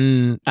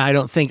 And I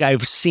don't think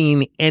I've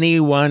seen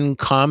anyone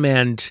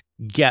comment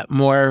get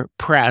more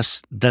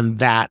press than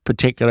that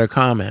particular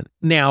comment.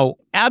 Now,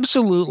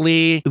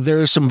 absolutely,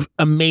 there are some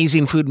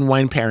amazing food and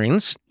wine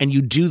pairings, and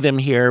you do them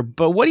here.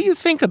 But what do you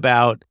think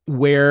about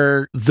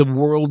where the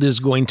world is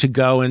going to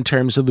go in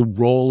terms of the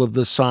role of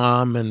the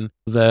Somm and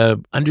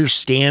the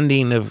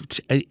understanding of,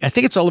 I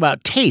think it's all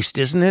about taste,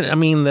 isn't it? I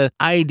mean, the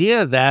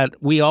idea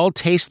that we all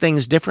taste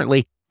things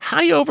differently. How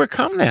do you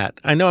overcome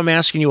that? I know I'm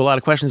asking you a lot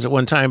of questions at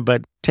one time,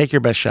 but take your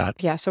best shot.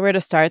 Yeah, so where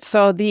to start?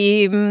 So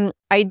the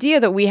idea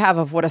that we have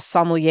of what a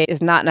sommelier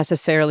is not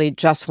necessarily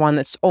just one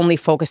that's only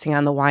focusing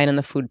on the wine and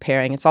the food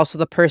pairing. It's also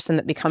the person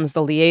that becomes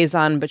the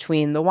liaison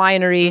between the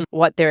winery,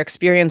 what their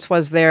experience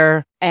was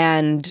there,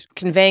 and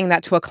conveying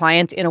that to a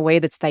client in a way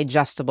that's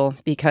digestible.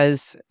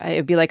 Because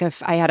it'd be like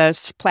if I had a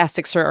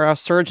plastic or a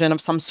surgeon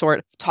of some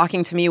sort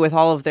talking to me with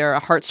all of their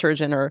heart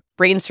surgeon or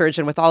brain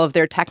surgeon with all of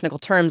their technical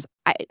terms,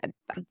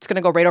 it's going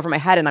to go right over my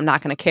head and I'm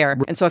not going to care.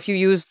 And so if you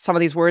use some of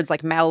these words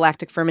like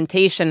malolactic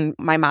fermentation,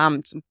 my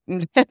mom,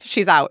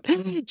 she's out.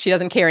 She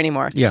doesn't care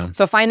anymore. Yeah.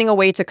 So finding a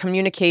way to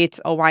communicate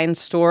a wine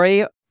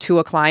story to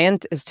a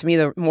client is, to me,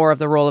 the more of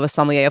the role of a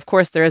sommelier. Of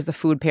course, there is the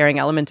food pairing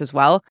element as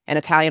well. And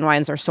Italian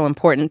wines are so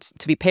important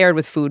to be paired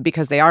with food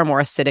because they are more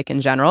acidic in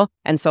general.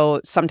 And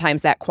so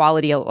sometimes that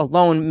quality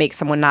alone makes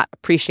someone not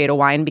appreciate a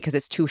wine because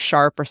it's too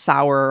sharp or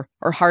sour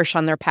or harsh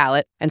on their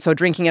palate. And so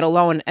drinking it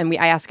alone, and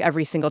I ask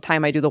every single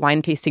time I do the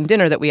wine tasting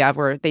dinner that we have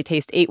where they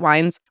taste 8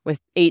 wines with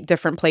 8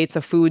 different plates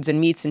of foods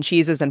and meats and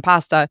cheeses and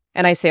pasta.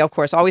 And I say, of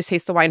course, always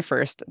taste the wine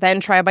first, then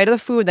try a bite of the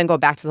food, then go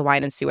back to the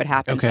wine and see what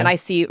happens. Okay. And I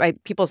see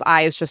people's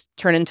eyes just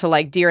turn into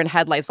like deer in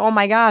headlights. Oh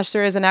my gosh,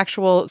 there is an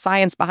actual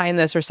science behind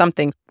this or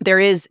something. There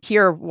is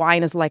here,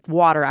 wine is like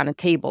water on a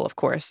table, of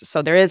course.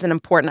 So there is an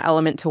important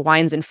element to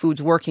wines and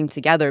foods working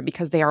together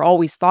because they are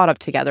always thought of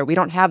together. We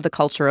don't have the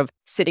culture of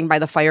sitting by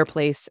the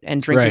fireplace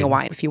and drinking a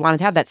wine. If you wanted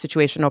to have that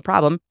situation, no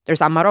problem.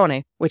 There's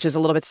Amarone, which is a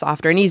little bit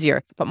softer and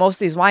easier. But most of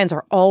these wines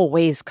are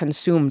always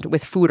consumed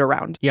with food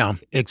around. Yeah,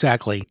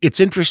 exactly. It's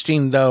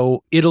interesting,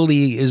 though,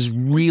 Italy is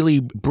really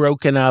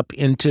broken up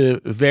into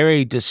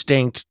very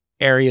distinct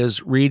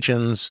areas,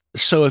 regions.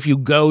 So if you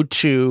go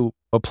to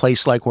a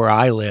place like where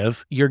I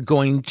live, you're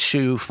going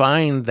to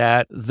find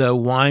that the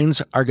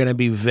wines are going to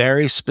be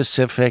very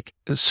specific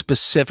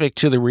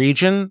to the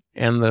region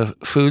and the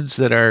foods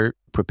that are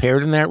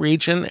prepared in that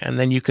region. And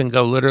then you can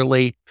go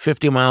literally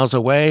 50 miles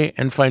away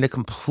and find a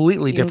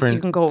completely different...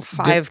 You can go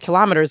 5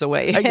 kilometers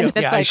away. And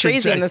it's like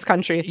crazy in this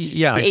country.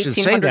 Yeah, I should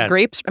say that.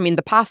 grapes. I mean,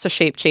 the pasta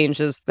shape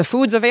changes. The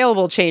foods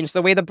available change.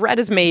 The way the bread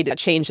is made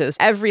changes.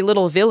 Every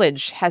little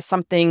village has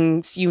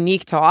something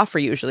unique to offer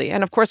usually.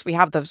 And of course, we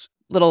have the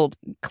little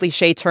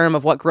cliche term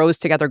of what grows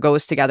together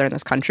goes together in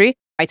this country.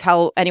 I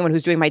tell anyone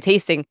who's doing my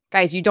tasting,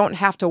 guys, you don't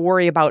have to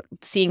worry about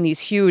seeing these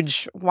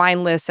huge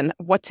wine lists and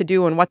what to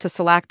do and what to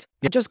select.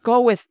 Just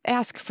go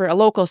ask for a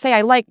local. Say,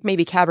 I like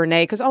maybe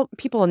Cabernet, because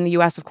people in the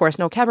U.S., of course,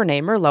 know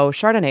Cabernet, Merlot,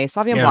 Chardonnay,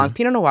 Sauvignon Blanc,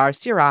 Pinot Noir,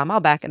 Syrah,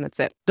 Malbec, and that's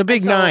it. The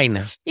big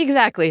 9.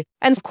 Exactly.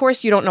 And of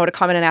course, you don't know to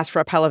come in and ask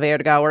for a Pella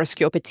Verga or a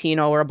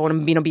Schioppettino or a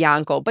Bonombino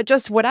Bianco, but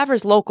just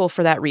whatever's local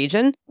for that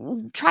region,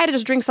 try to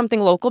just drink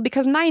something local,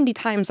 because 90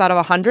 times out of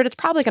 100, it's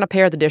probably going to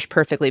pair the dish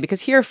perfectly,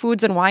 because here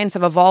foods and wines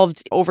have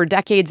evolved over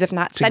decades, if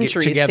not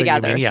centuries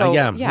together.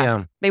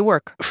 Yeah. They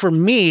work. For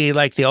me,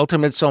 like the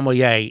ultimate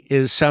sommelier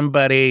is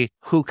somebody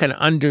who can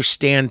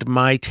understand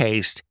my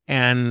taste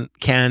and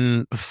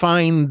can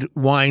find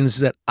wines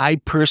that I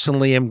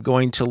personally am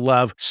going to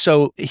love.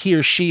 So he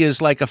or she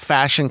is like a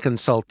fashion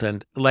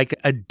consultant, like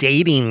a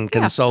dating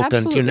consultant,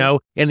 absolutely. You know?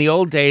 In the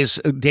old days,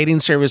 dating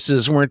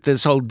services weren't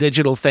this whole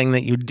digital thing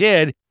that you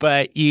did,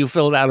 but you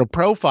filled out a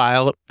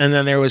profile and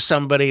then there was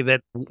somebody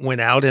that went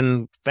out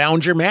and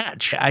found your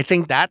match. I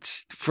think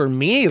that's, for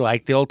me,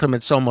 like the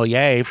ultimate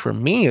sommelier for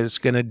me is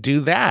going to do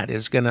that,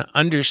 is going to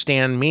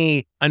understand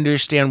me,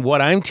 understand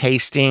what I'm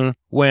tasting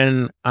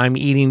when I'm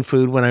eating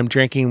food, when I'm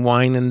drinking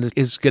wine, and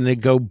is going to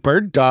go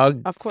bird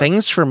dog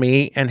things for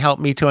me and help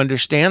me to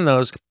understand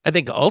those. I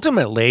think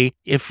ultimately,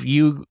 if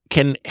you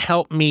can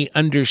help me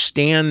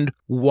understand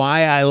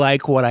why I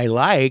like what I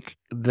like,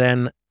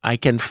 then I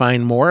can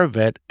find more of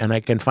it and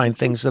I can find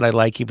things that I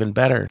like even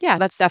better. Yeah,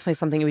 that's definitely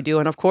something we do.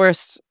 And of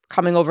course,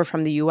 coming over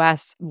from the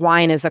US,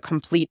 wine is a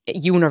complete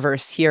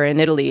universe here in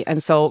Italy.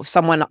 And so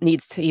someone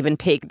needs to even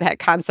take that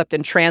concept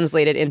and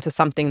translate it into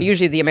something.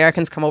 Usually the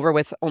Americans come over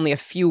with only a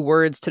few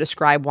words to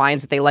describe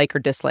wines that they like or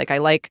dislike. I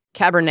like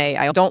Cabernet.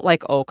 I don't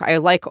like oak. I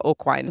like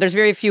oak wine. There's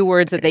very few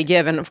words that they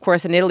give. And of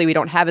course, in Italy, we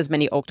don't have as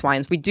many oaked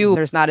wines. We do.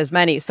 There's not as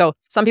many. So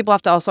some people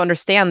have to also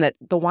understand that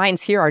the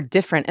wines here are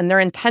different, and they're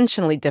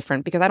intentionally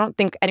different, because I don't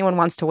think anyone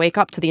wants to wake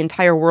up to the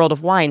entire world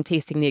of wine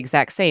tasting the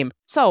exact same.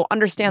 So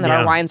understand that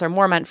our wines are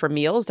more meant for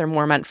meals. They're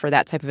more meant for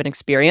that type of an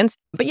experience.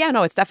 But yeah,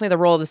 no, it's definitely the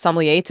role of the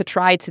sommelier to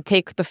try to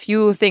take the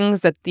few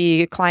things that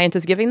the client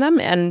is giving them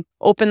and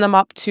open them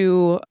up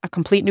to a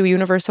complete new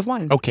universe of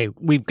wine. Okay,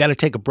 we've got to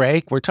take a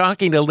break. We're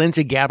talking to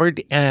Lindsay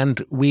Gabbard,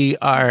 and we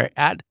are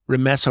at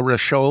Rimessa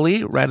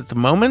Roscioli right at the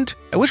moment.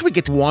 I wish we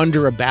could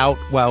wander about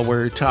while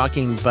we're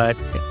talking, but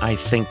I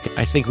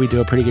think we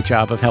do a pretty good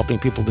job of helping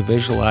people to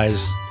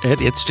visualize it.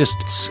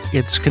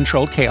 It's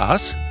controlled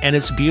chaos, and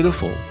it's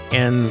beautiful.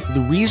 And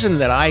the reason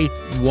that I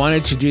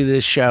wanted to do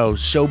this show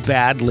so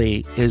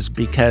badly is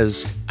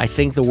because I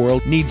think the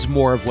world needs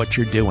more of what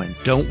you're doing.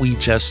 Don't we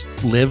just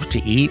live to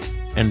eat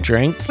and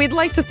drink? We'd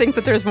like to think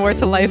that there's more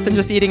to life than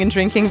just eating and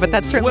drinking, but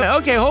that's certainly... Well,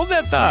 okay, hold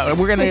that thought.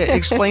 We're going to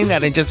explain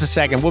that in just a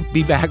second. We'll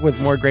be back with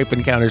more Grape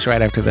Encounters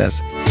right after this.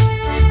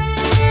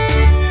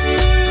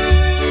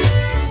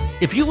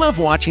 If you love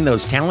watching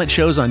those talent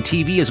shows on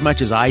TV as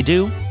much as I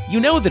do,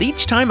 you know that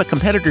each time a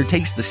competitor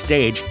takes the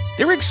stage,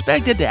 they're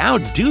expected to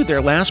outdo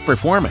their last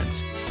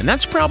performance. And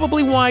that's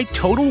probably why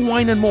Total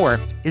Wine & More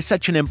is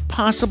such an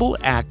impossible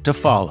act to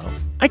follow.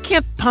 I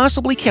can't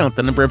possibly count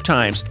the number of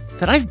times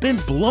that I've been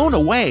blown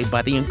away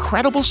by the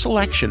incredible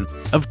selection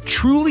of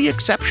truly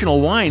exceptional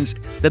wines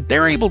that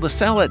they're able to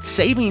sell at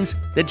savings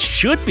that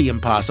should be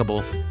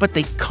impossible, but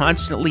they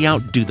constantly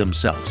outdo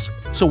themselves.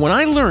 So when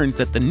I learned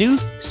that the new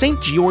St.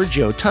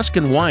 Giorgio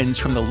Tuscan wines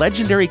from the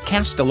legendary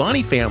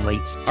Castellani family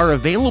are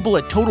available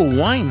at Total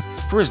Wine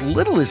for as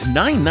little as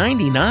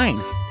 $9.99,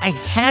 I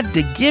had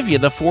to give you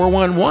the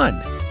 411.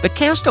 The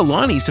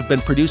Castellanis have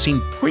been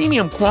producing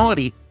premium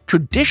quality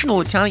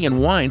traditional Italian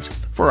wines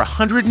for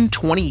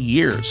 120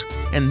 years.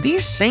 And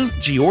these St.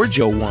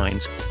 Giorgio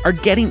wines are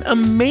getting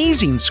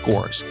amazing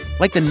scores,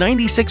 like the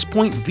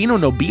 96-point Vino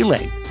Nobile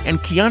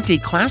and Chianti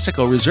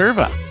Classico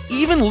Reserva.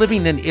 Even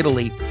living in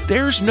Italy,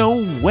 there's no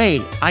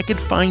way I could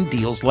find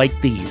deals like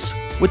these.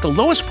 With the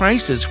lowest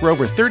prices for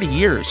over 30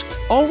 years,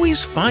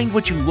 always find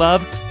what you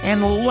love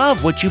and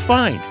love what you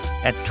find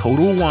at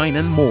Total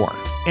Wine & More.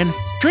 And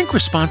drink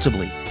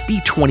responsibly, be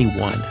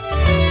 21.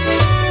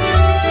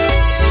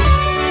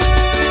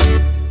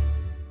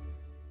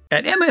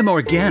 At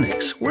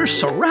Organics, we're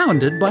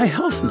surrounded by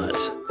health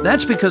nuts.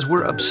 That's because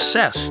we're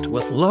obsessed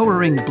with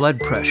lowering blood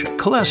pressure,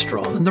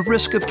 cholesterol, and the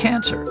risk of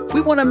cancer. We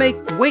want to make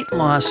weight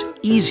loss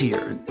easier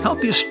and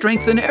help you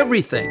strengthen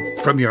everything,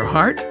 from your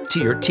heart to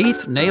your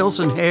teeth, nails,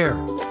 and hair.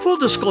 Full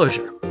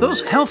disclosure,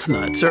 those health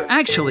nuts are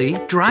actually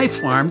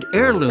dry-farmed,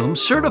 heirloom,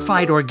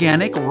 certified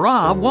organic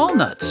raw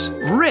walnuts.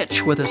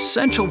 Rich with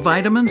essential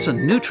vitamins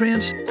and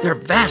nutrients, they're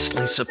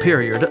vastly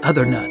superior to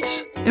other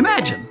nuts.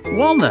 Imagine,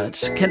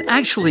 walnuts can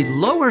actually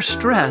lower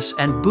stress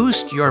and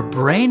boost your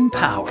brain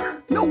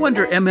power. No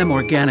wonder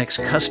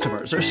Organics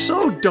customers are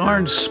so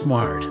darn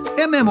smart.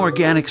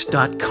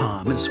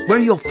 MMOrganics.com is where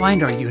you'll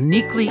find our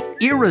uniquely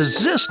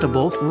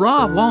irresistible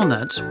raw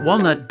walnuts,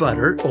 walnut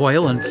butter,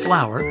 oil, and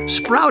flour,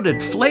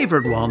 sprouted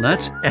flavored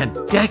walnuts, and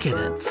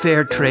decadent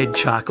fair trade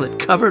chocolate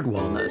covered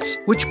walnuts,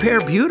 which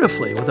pair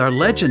beautifully with our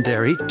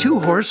legendary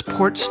 2-horse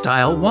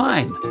port-style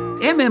wine.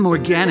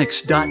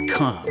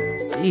 MMOrganics.com.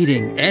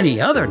 Eating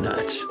any other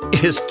nuts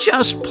is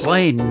just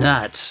plain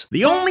nuts.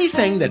 The only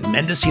thing that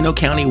Mendocino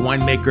County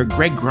winemaker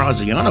Greg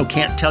Graziano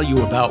can't tell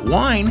you about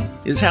wine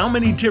is how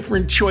many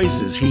different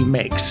choices he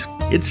makes.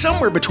 It's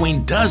somewhere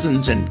between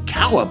dozens and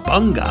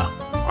cowabunga.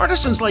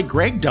 Artisans like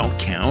Greg don't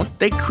count,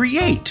 they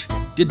create.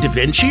 Did Da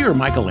Vinci or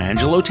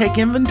Michelangelo take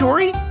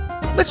inventory?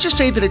 Let's just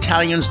say that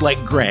Italians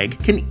like Greg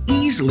can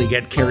easily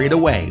get carried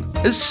away,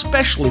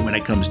 especially when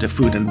it comes to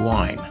food and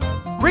wine.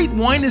 Great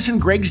wine is in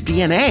Greg's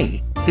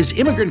DNA. His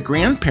immigrant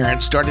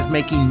grandparents started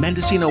making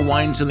Mendocino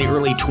wines in the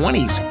early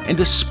 20s, and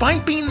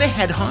despite being the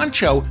head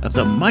honcho of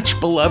the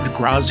much-beloved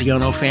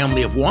Graziano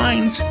family of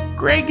wines,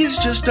 Greg is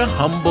just a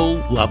humble,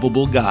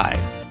 lovable guy.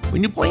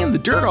 When you play in the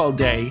dirt all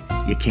day,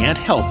 you can't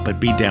help but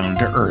be down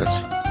to earth.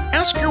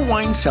 Ask your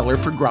wine cellar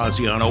for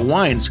Graziano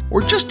wines,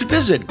 or just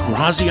visit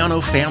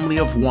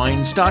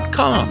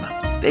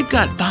GrazianoFamilyOfWines.com. They've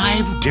got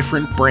 5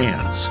 different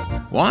brands.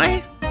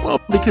 Why? Well,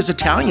 because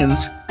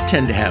Italians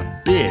tend to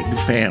have big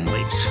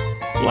families.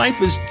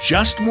 Life is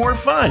just more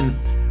fun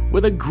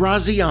with a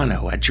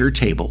Graziano at your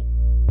table.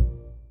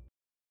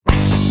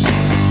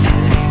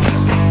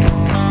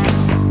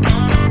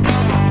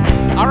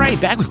 All right,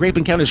 back with Grape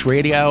Encounters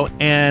Radio,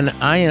 and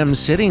I am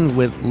sitting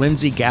with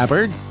Lindsay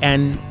Gabbard,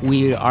 and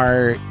we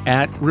are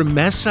at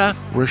Rimessa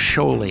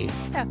Roscioli.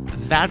 Yeah.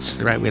 That's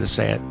the right way to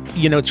say it.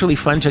 You know, it's really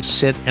fun to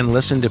sit and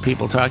listen to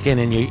people talking,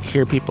 and you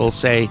hear people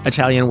say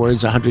Italian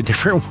words 100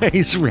 different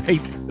ways, right?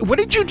 What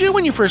did you do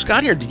when you first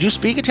got here? Did you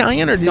speak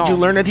Italian, or did you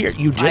learn it here?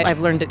 You did? I've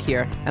learned it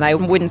here, and I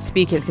wouldn't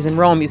speak it because in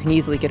Rome you can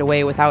easily get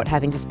away without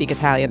having to speak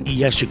Italian.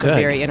 Yes, you It's could. a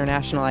very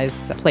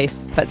internationalized place,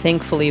 but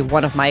thankfully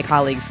one of my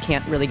colleagues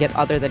can't really get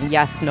other than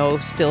yes, no,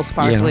 still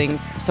sparkling.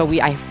 Yeah. So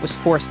I was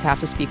forced to have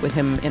to speak with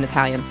him in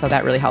Italian, so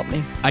that really helped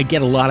me. I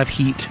get a lot of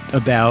heat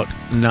about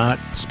not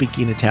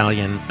speaking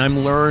Italian. I'm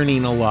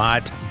learning a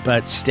lot,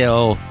 but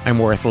still I'm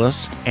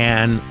worthless,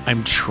 and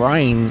I'm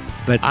trying,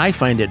 but I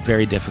find it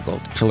very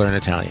difficult to learn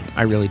Italian.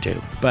 I really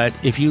do. But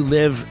if you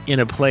live in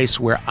a place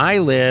where I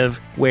live,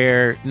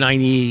 where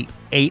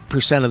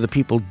 98% of the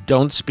people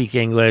don't speak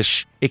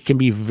English, it can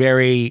be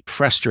very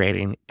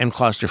frustrating and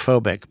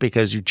claustrophobic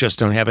because you just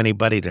don't have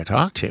anybody to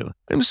talk to.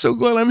 I'm so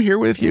glad I'm here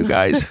with you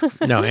guys.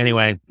 No,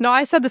 anyway. No,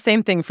 I said the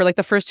same thing. For like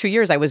the first 2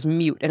 years, I was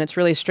mute, and it's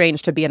really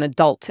strange to be an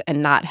adult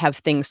and not have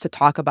things to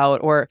talk about,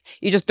 or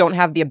you just don't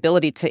have the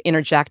ability to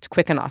interject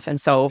quick enough.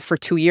 And so for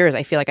 2 years,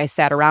 I feel like I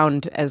sat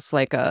around as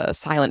like a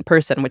silent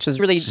person, which is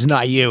really it's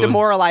not you.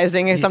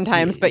 Demoralizing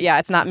sometimes. But yeah,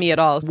 it's not me at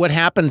all. What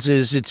happens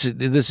is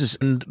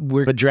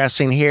we're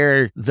addressing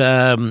here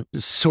the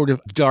sort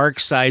of dark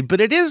side, but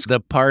it is the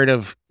part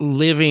of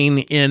living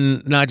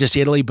in not just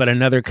Italy, but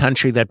another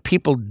country that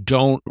people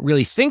don't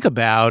really think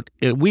about.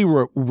 We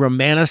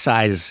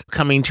romanticize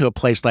coming to a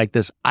place like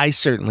this. I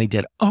certainly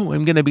did. Oh,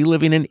 I'm going to be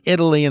living in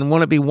Italy and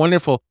want to be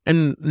wonderful.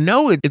 And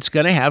no, it's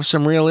going to have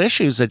some real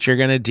issues that you're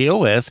going to deal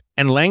with.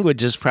 And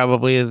language is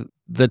probably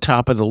the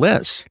top of the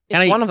list.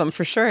 It's one of them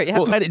for sure. Yeah.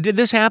 Well, did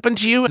this happen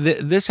to you?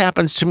 This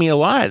happens to me a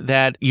lot,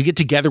 that you get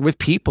together with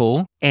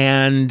people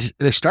and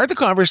they start the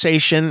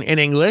conversation in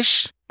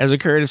English as a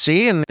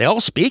courtesy, and they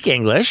all speak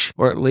English,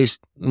 or at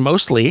least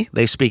mostly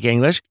they speak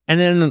English. And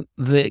then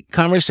the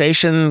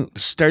conversation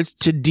starts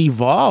to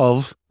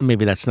devolve.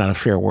 Maybe that's not a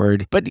fair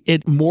word, but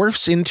it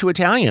morphs into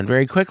Italian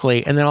very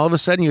quickly. And then all of a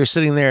sudden you're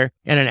sitting there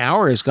and an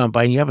hour has gone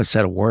by and you haven't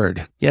said a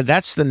word. Yeah,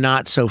 that's the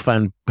not so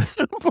fun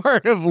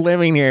part of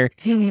living here.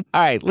 All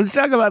right, let's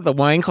talk about the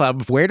wine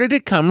club. Where did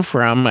it come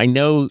from? I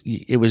know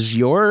it was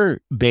your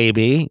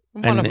baby.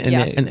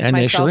 Yes,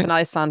 myself and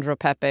Alessandro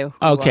Pepe.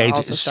 Okay,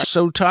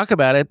 so talk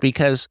about it,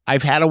 because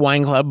I've had a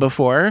wine club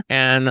before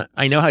and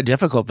I know how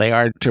difficult they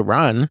are to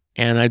run,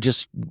 and I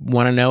just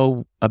want to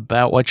know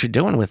about what you're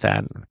doing with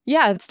that.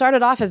 Yeah, it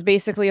started off as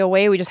basically a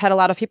way. We just had a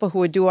lot of people who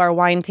would do our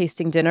wine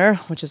tasting dinner,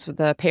 which is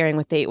the pairing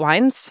with date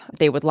wines.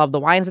 They would love the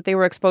wines that they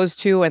were exposed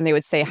to, and they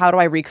would say, how do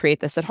I recreate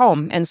this at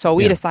home? And so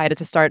we decided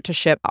to start to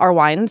ship our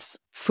wines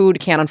food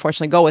can't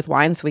unfortunately go with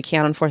wine, so we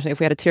can't, unfortunately, if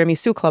we had a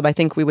tiramisu club, I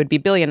think we would be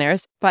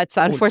billionaires. But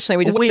unfortunately,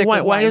 we just stick with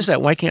why wines. is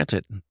that? Why can't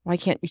it? Why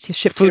can't you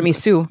ship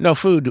tiramisu? No,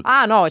 food.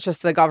 No, it's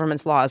just the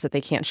government's laws that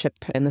they can't ship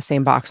in the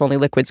same box. Only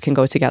liquids can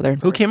go together.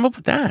 Who came up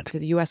with that?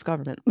 The U.S.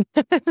 government.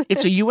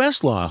 It's a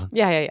U.S. law.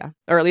 Yeah.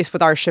 Or at least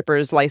with our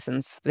shipper's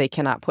license, they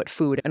cannot put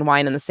food and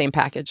wine in the same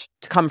package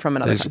to come from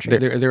another country.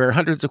 There are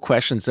hundreds of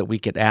questions that we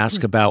could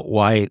ask about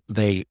why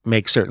they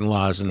make certain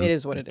laws. And it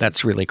is what it is.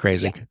 That's really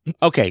crazy. Yeah.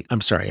 Okay,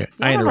 I'm sorry.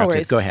 I No interrupted.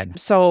 worries. Go ahead.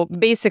 So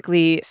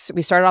basically,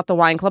 we started off the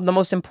wine club. The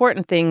most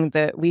important thing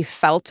that we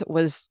felt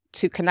was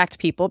to connect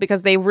people,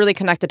 because they really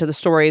connected to the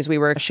stories we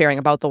were sharing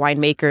about the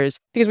winemakers,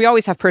 because we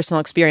always have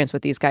personal experience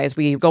with these guys.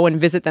 We go and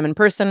visit them in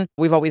person.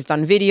 We've always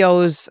done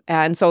videos.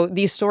 And so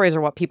these stories are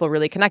what people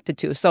really connected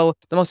to. So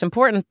the most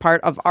important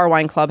part of our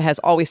wine club has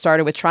always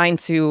started with trying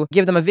to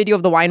give them a video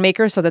of the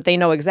winemaker so that they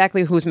know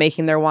exactly who's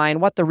making their wine,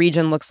 what the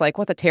region looks like,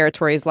 what the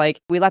territory is like.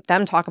 We let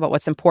them talk about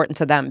what's important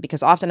to them,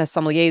 because often as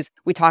sommeliers,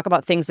 we talk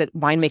about things that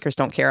winemakers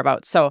don't care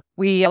about. So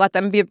we let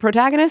them be a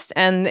protagonist,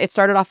 and it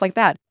started off like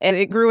that. And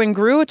it grew and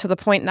grew to the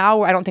point now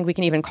where I don't think we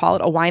can even call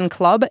it a wine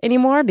club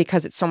anymore,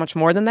 because it's so much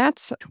more than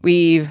that.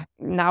 We've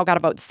now got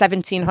about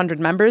 1,700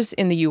 members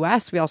in the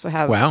U.S. We also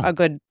have a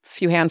good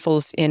few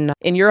handfuls in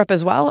Europe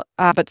as well.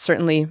 But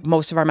certainly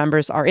most of our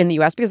members are in the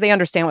U.S. because they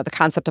understand what the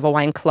concept of a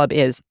wine club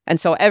is. And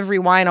so every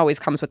wine always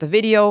comes with a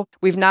video.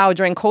 We've now,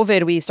 during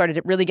COVID, we started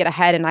to really get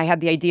ahead, and I had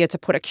the idea to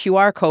put a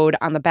QR code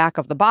on the back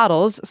of the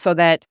bottles so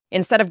that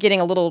instead of getting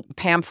a little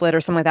pamphlet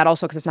or something like that,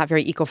 also because it's not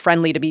very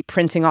eco-friendly to be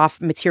printing off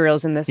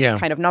materials in this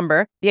kind of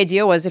number, the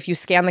idea was if you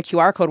scan the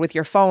QR code with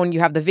your phone, you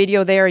have the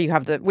video there, you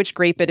have which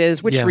grape it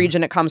is, which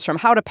region it comes from,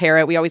 how to pair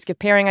it. We always give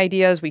pairing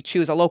ideas. We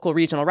choose a local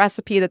regional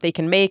recipe that they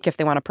can make if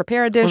they want to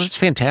prepare a dish. That's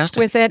fantastic.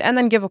 With it, and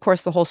then give, of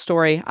course, the whole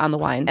story on the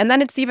wine. And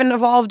then it's even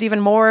evolved even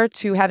more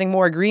to having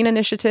more green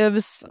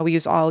initiatives. We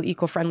use all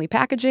eco-friendly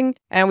packaging.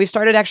 And we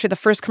started, actually, the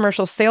first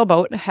commercial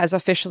sailboat has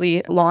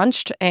officially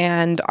launched,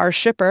 and our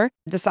shipper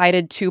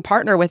decided to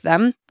partner with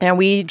them. And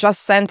we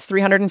just sent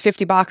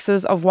 350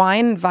 boxes of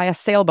wine via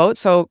sailboat.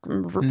 So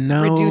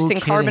reducing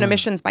carbon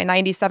emissions by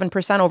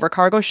 97% over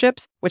cargo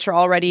ships, which are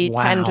already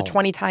 10 to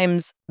 20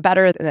 times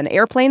better than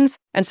airplanes.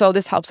 And so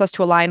this helps us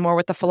to align more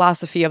with the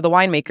philosophy of the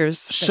winemakers.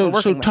 So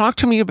talk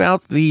to me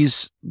about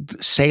these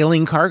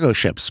sailing cargo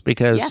ships,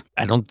 because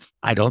I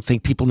don't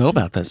think people know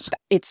about this.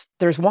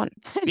 There's one.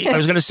 I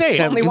was going to say,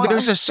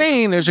 there's a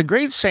saying, there's a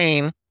great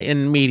saying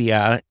in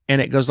media,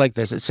 and it goes like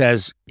this. It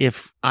says,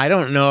 if I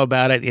don't know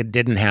about it, it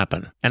didn't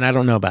happen. And I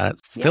don't know about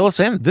it. Fill us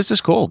in. This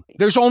is cool.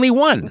 There's only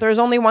one. There's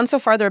only one so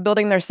far. They're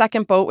building their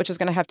second boat, which is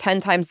going to have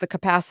 10 times the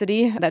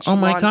capacity that should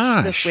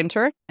launch this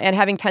winter. And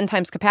having 10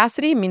 times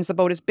capacity means the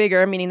boat is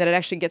bigger, meaning that it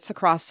actually gets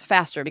across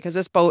faster, because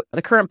this boat,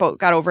 the current boat,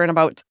 got over in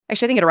about,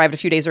 actually I think it arrived a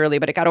few days early,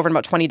 but it got over in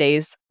about 20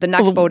 days. The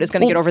next boat is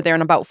going to get over there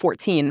in about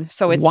 14.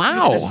 So it's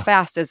even as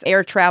fast as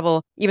air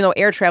travel. Even though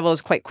air travel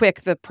is quite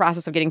quick, the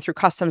process of getting through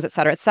customs, et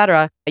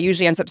cetera, it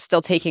usually ends up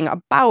still taking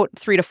about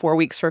 3 to 4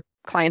 weeks for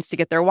clients to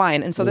get their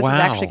wine. And so this is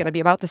actually going to be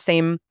about the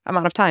same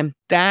amount of time.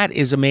 That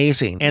is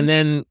amazing. And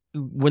then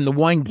when the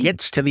wine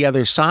gets to the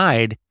other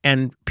side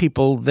and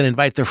people then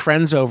invite their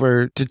friends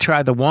over to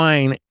try the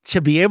wine, to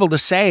be able to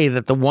say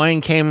that the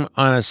wine came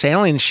on a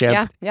sailing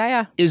ship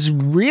is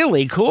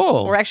really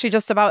cool. We're actually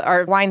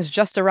our wines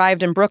just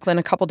arrived in Brooklyn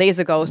a couple days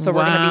ago. So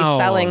we're going to be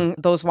selling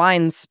those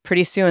wines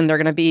pretty soon. They're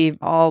going to be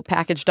all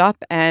packaged up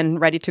and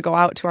ready to go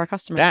out to our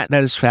customers.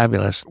 That is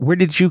fabulous. Where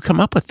did you come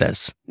up with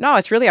this? No,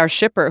 it's really our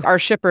shipper. Our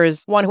shipper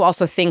is one who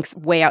also thinks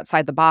way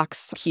outside the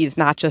box. He's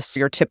not just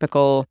your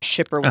typical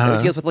shipper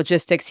who deals with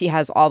logistics. He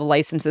has all the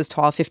licenses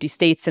to all 50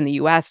 states in the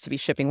U.S. to be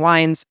shipping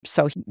wines.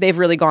 So they've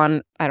really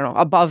gone,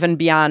 above and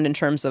beyond in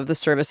terms of the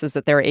services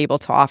that they're able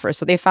to offer.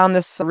 So they found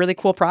this a really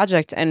cool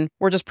project, and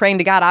we're just praying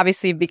to God,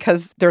 obviously,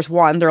 because there's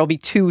one, there'll be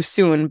two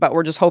soon, but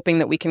we're just hoping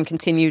that we can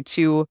continue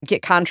to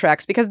get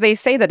contracts, because they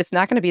say that it's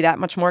not going to be that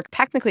much more.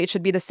 Technically, it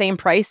should be the same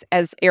price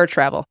as air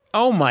travel.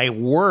 Oh my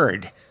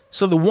word.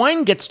 So the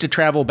wine gets to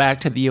travel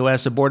back to the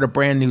U.S. aboard a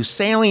brand new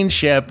sailing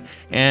ship,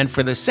 and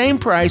for the same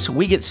price,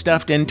 we get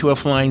stuffed into a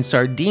flying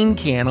sardine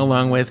can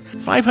along with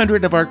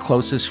 500 of our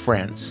closest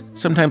friends.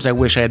 Sometimes I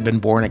wish I had been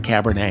born a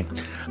Cabernet.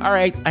 All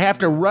right, I have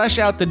to rush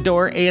out the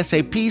door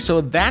ASAP,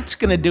 so that's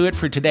going to do it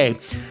for today.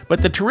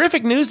 But the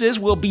terrific news is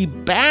we'll be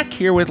back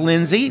here with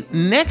Lindsay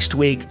next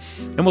week,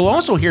 and we'll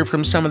also hear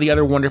from some of the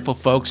other wonderful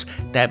folks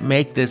that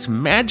make this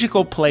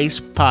magical place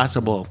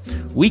possible.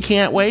 We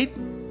can't wait.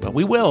 But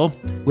we will,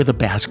 with a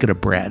basket of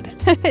bread.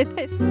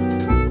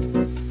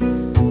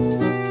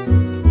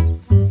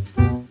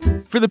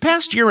 For the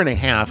past year and a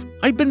half,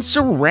 I've been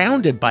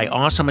surrounded by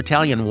awesome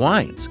Italian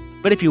wines.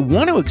 But if you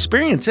want to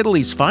experience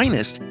Italy's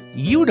finest,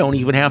 you don't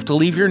even have to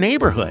leave your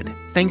neighborhood,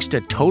 thanks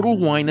to Total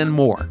Wine &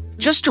 More.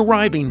 Just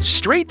arriving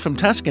straight from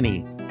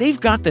Tuscany, they've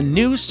got the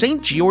new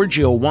St.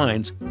 Giorgio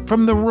wines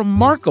from the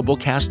remarkable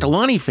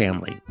Castellani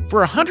family. For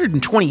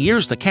 120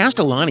 years, the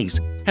Castellanis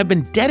have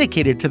been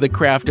dedicated to the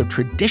craft of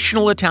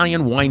traditional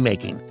Italian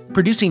winemaking,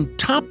 producing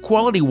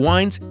top-quality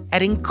wines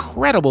at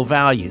incredible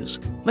values,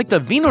 like the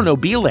Vino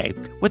Nobile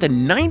with a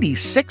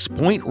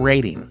 96-point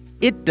rating.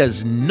 It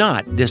does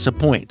not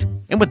disappoint.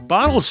 And with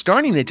bottles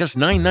starting at just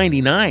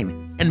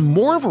 $9.99 and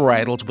more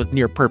varietals with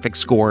near-perfect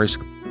scores,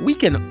 we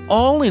can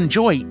all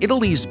enjoy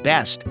Italy's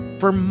best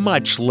for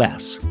much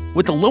less.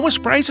 With the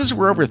lowest prices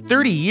for over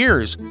 30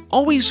 years,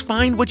 always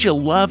find what you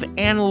love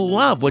and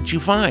love what you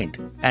find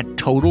at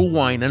Total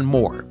Wine &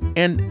 More.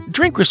 And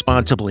drink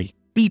responsibly.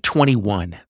 Be 21.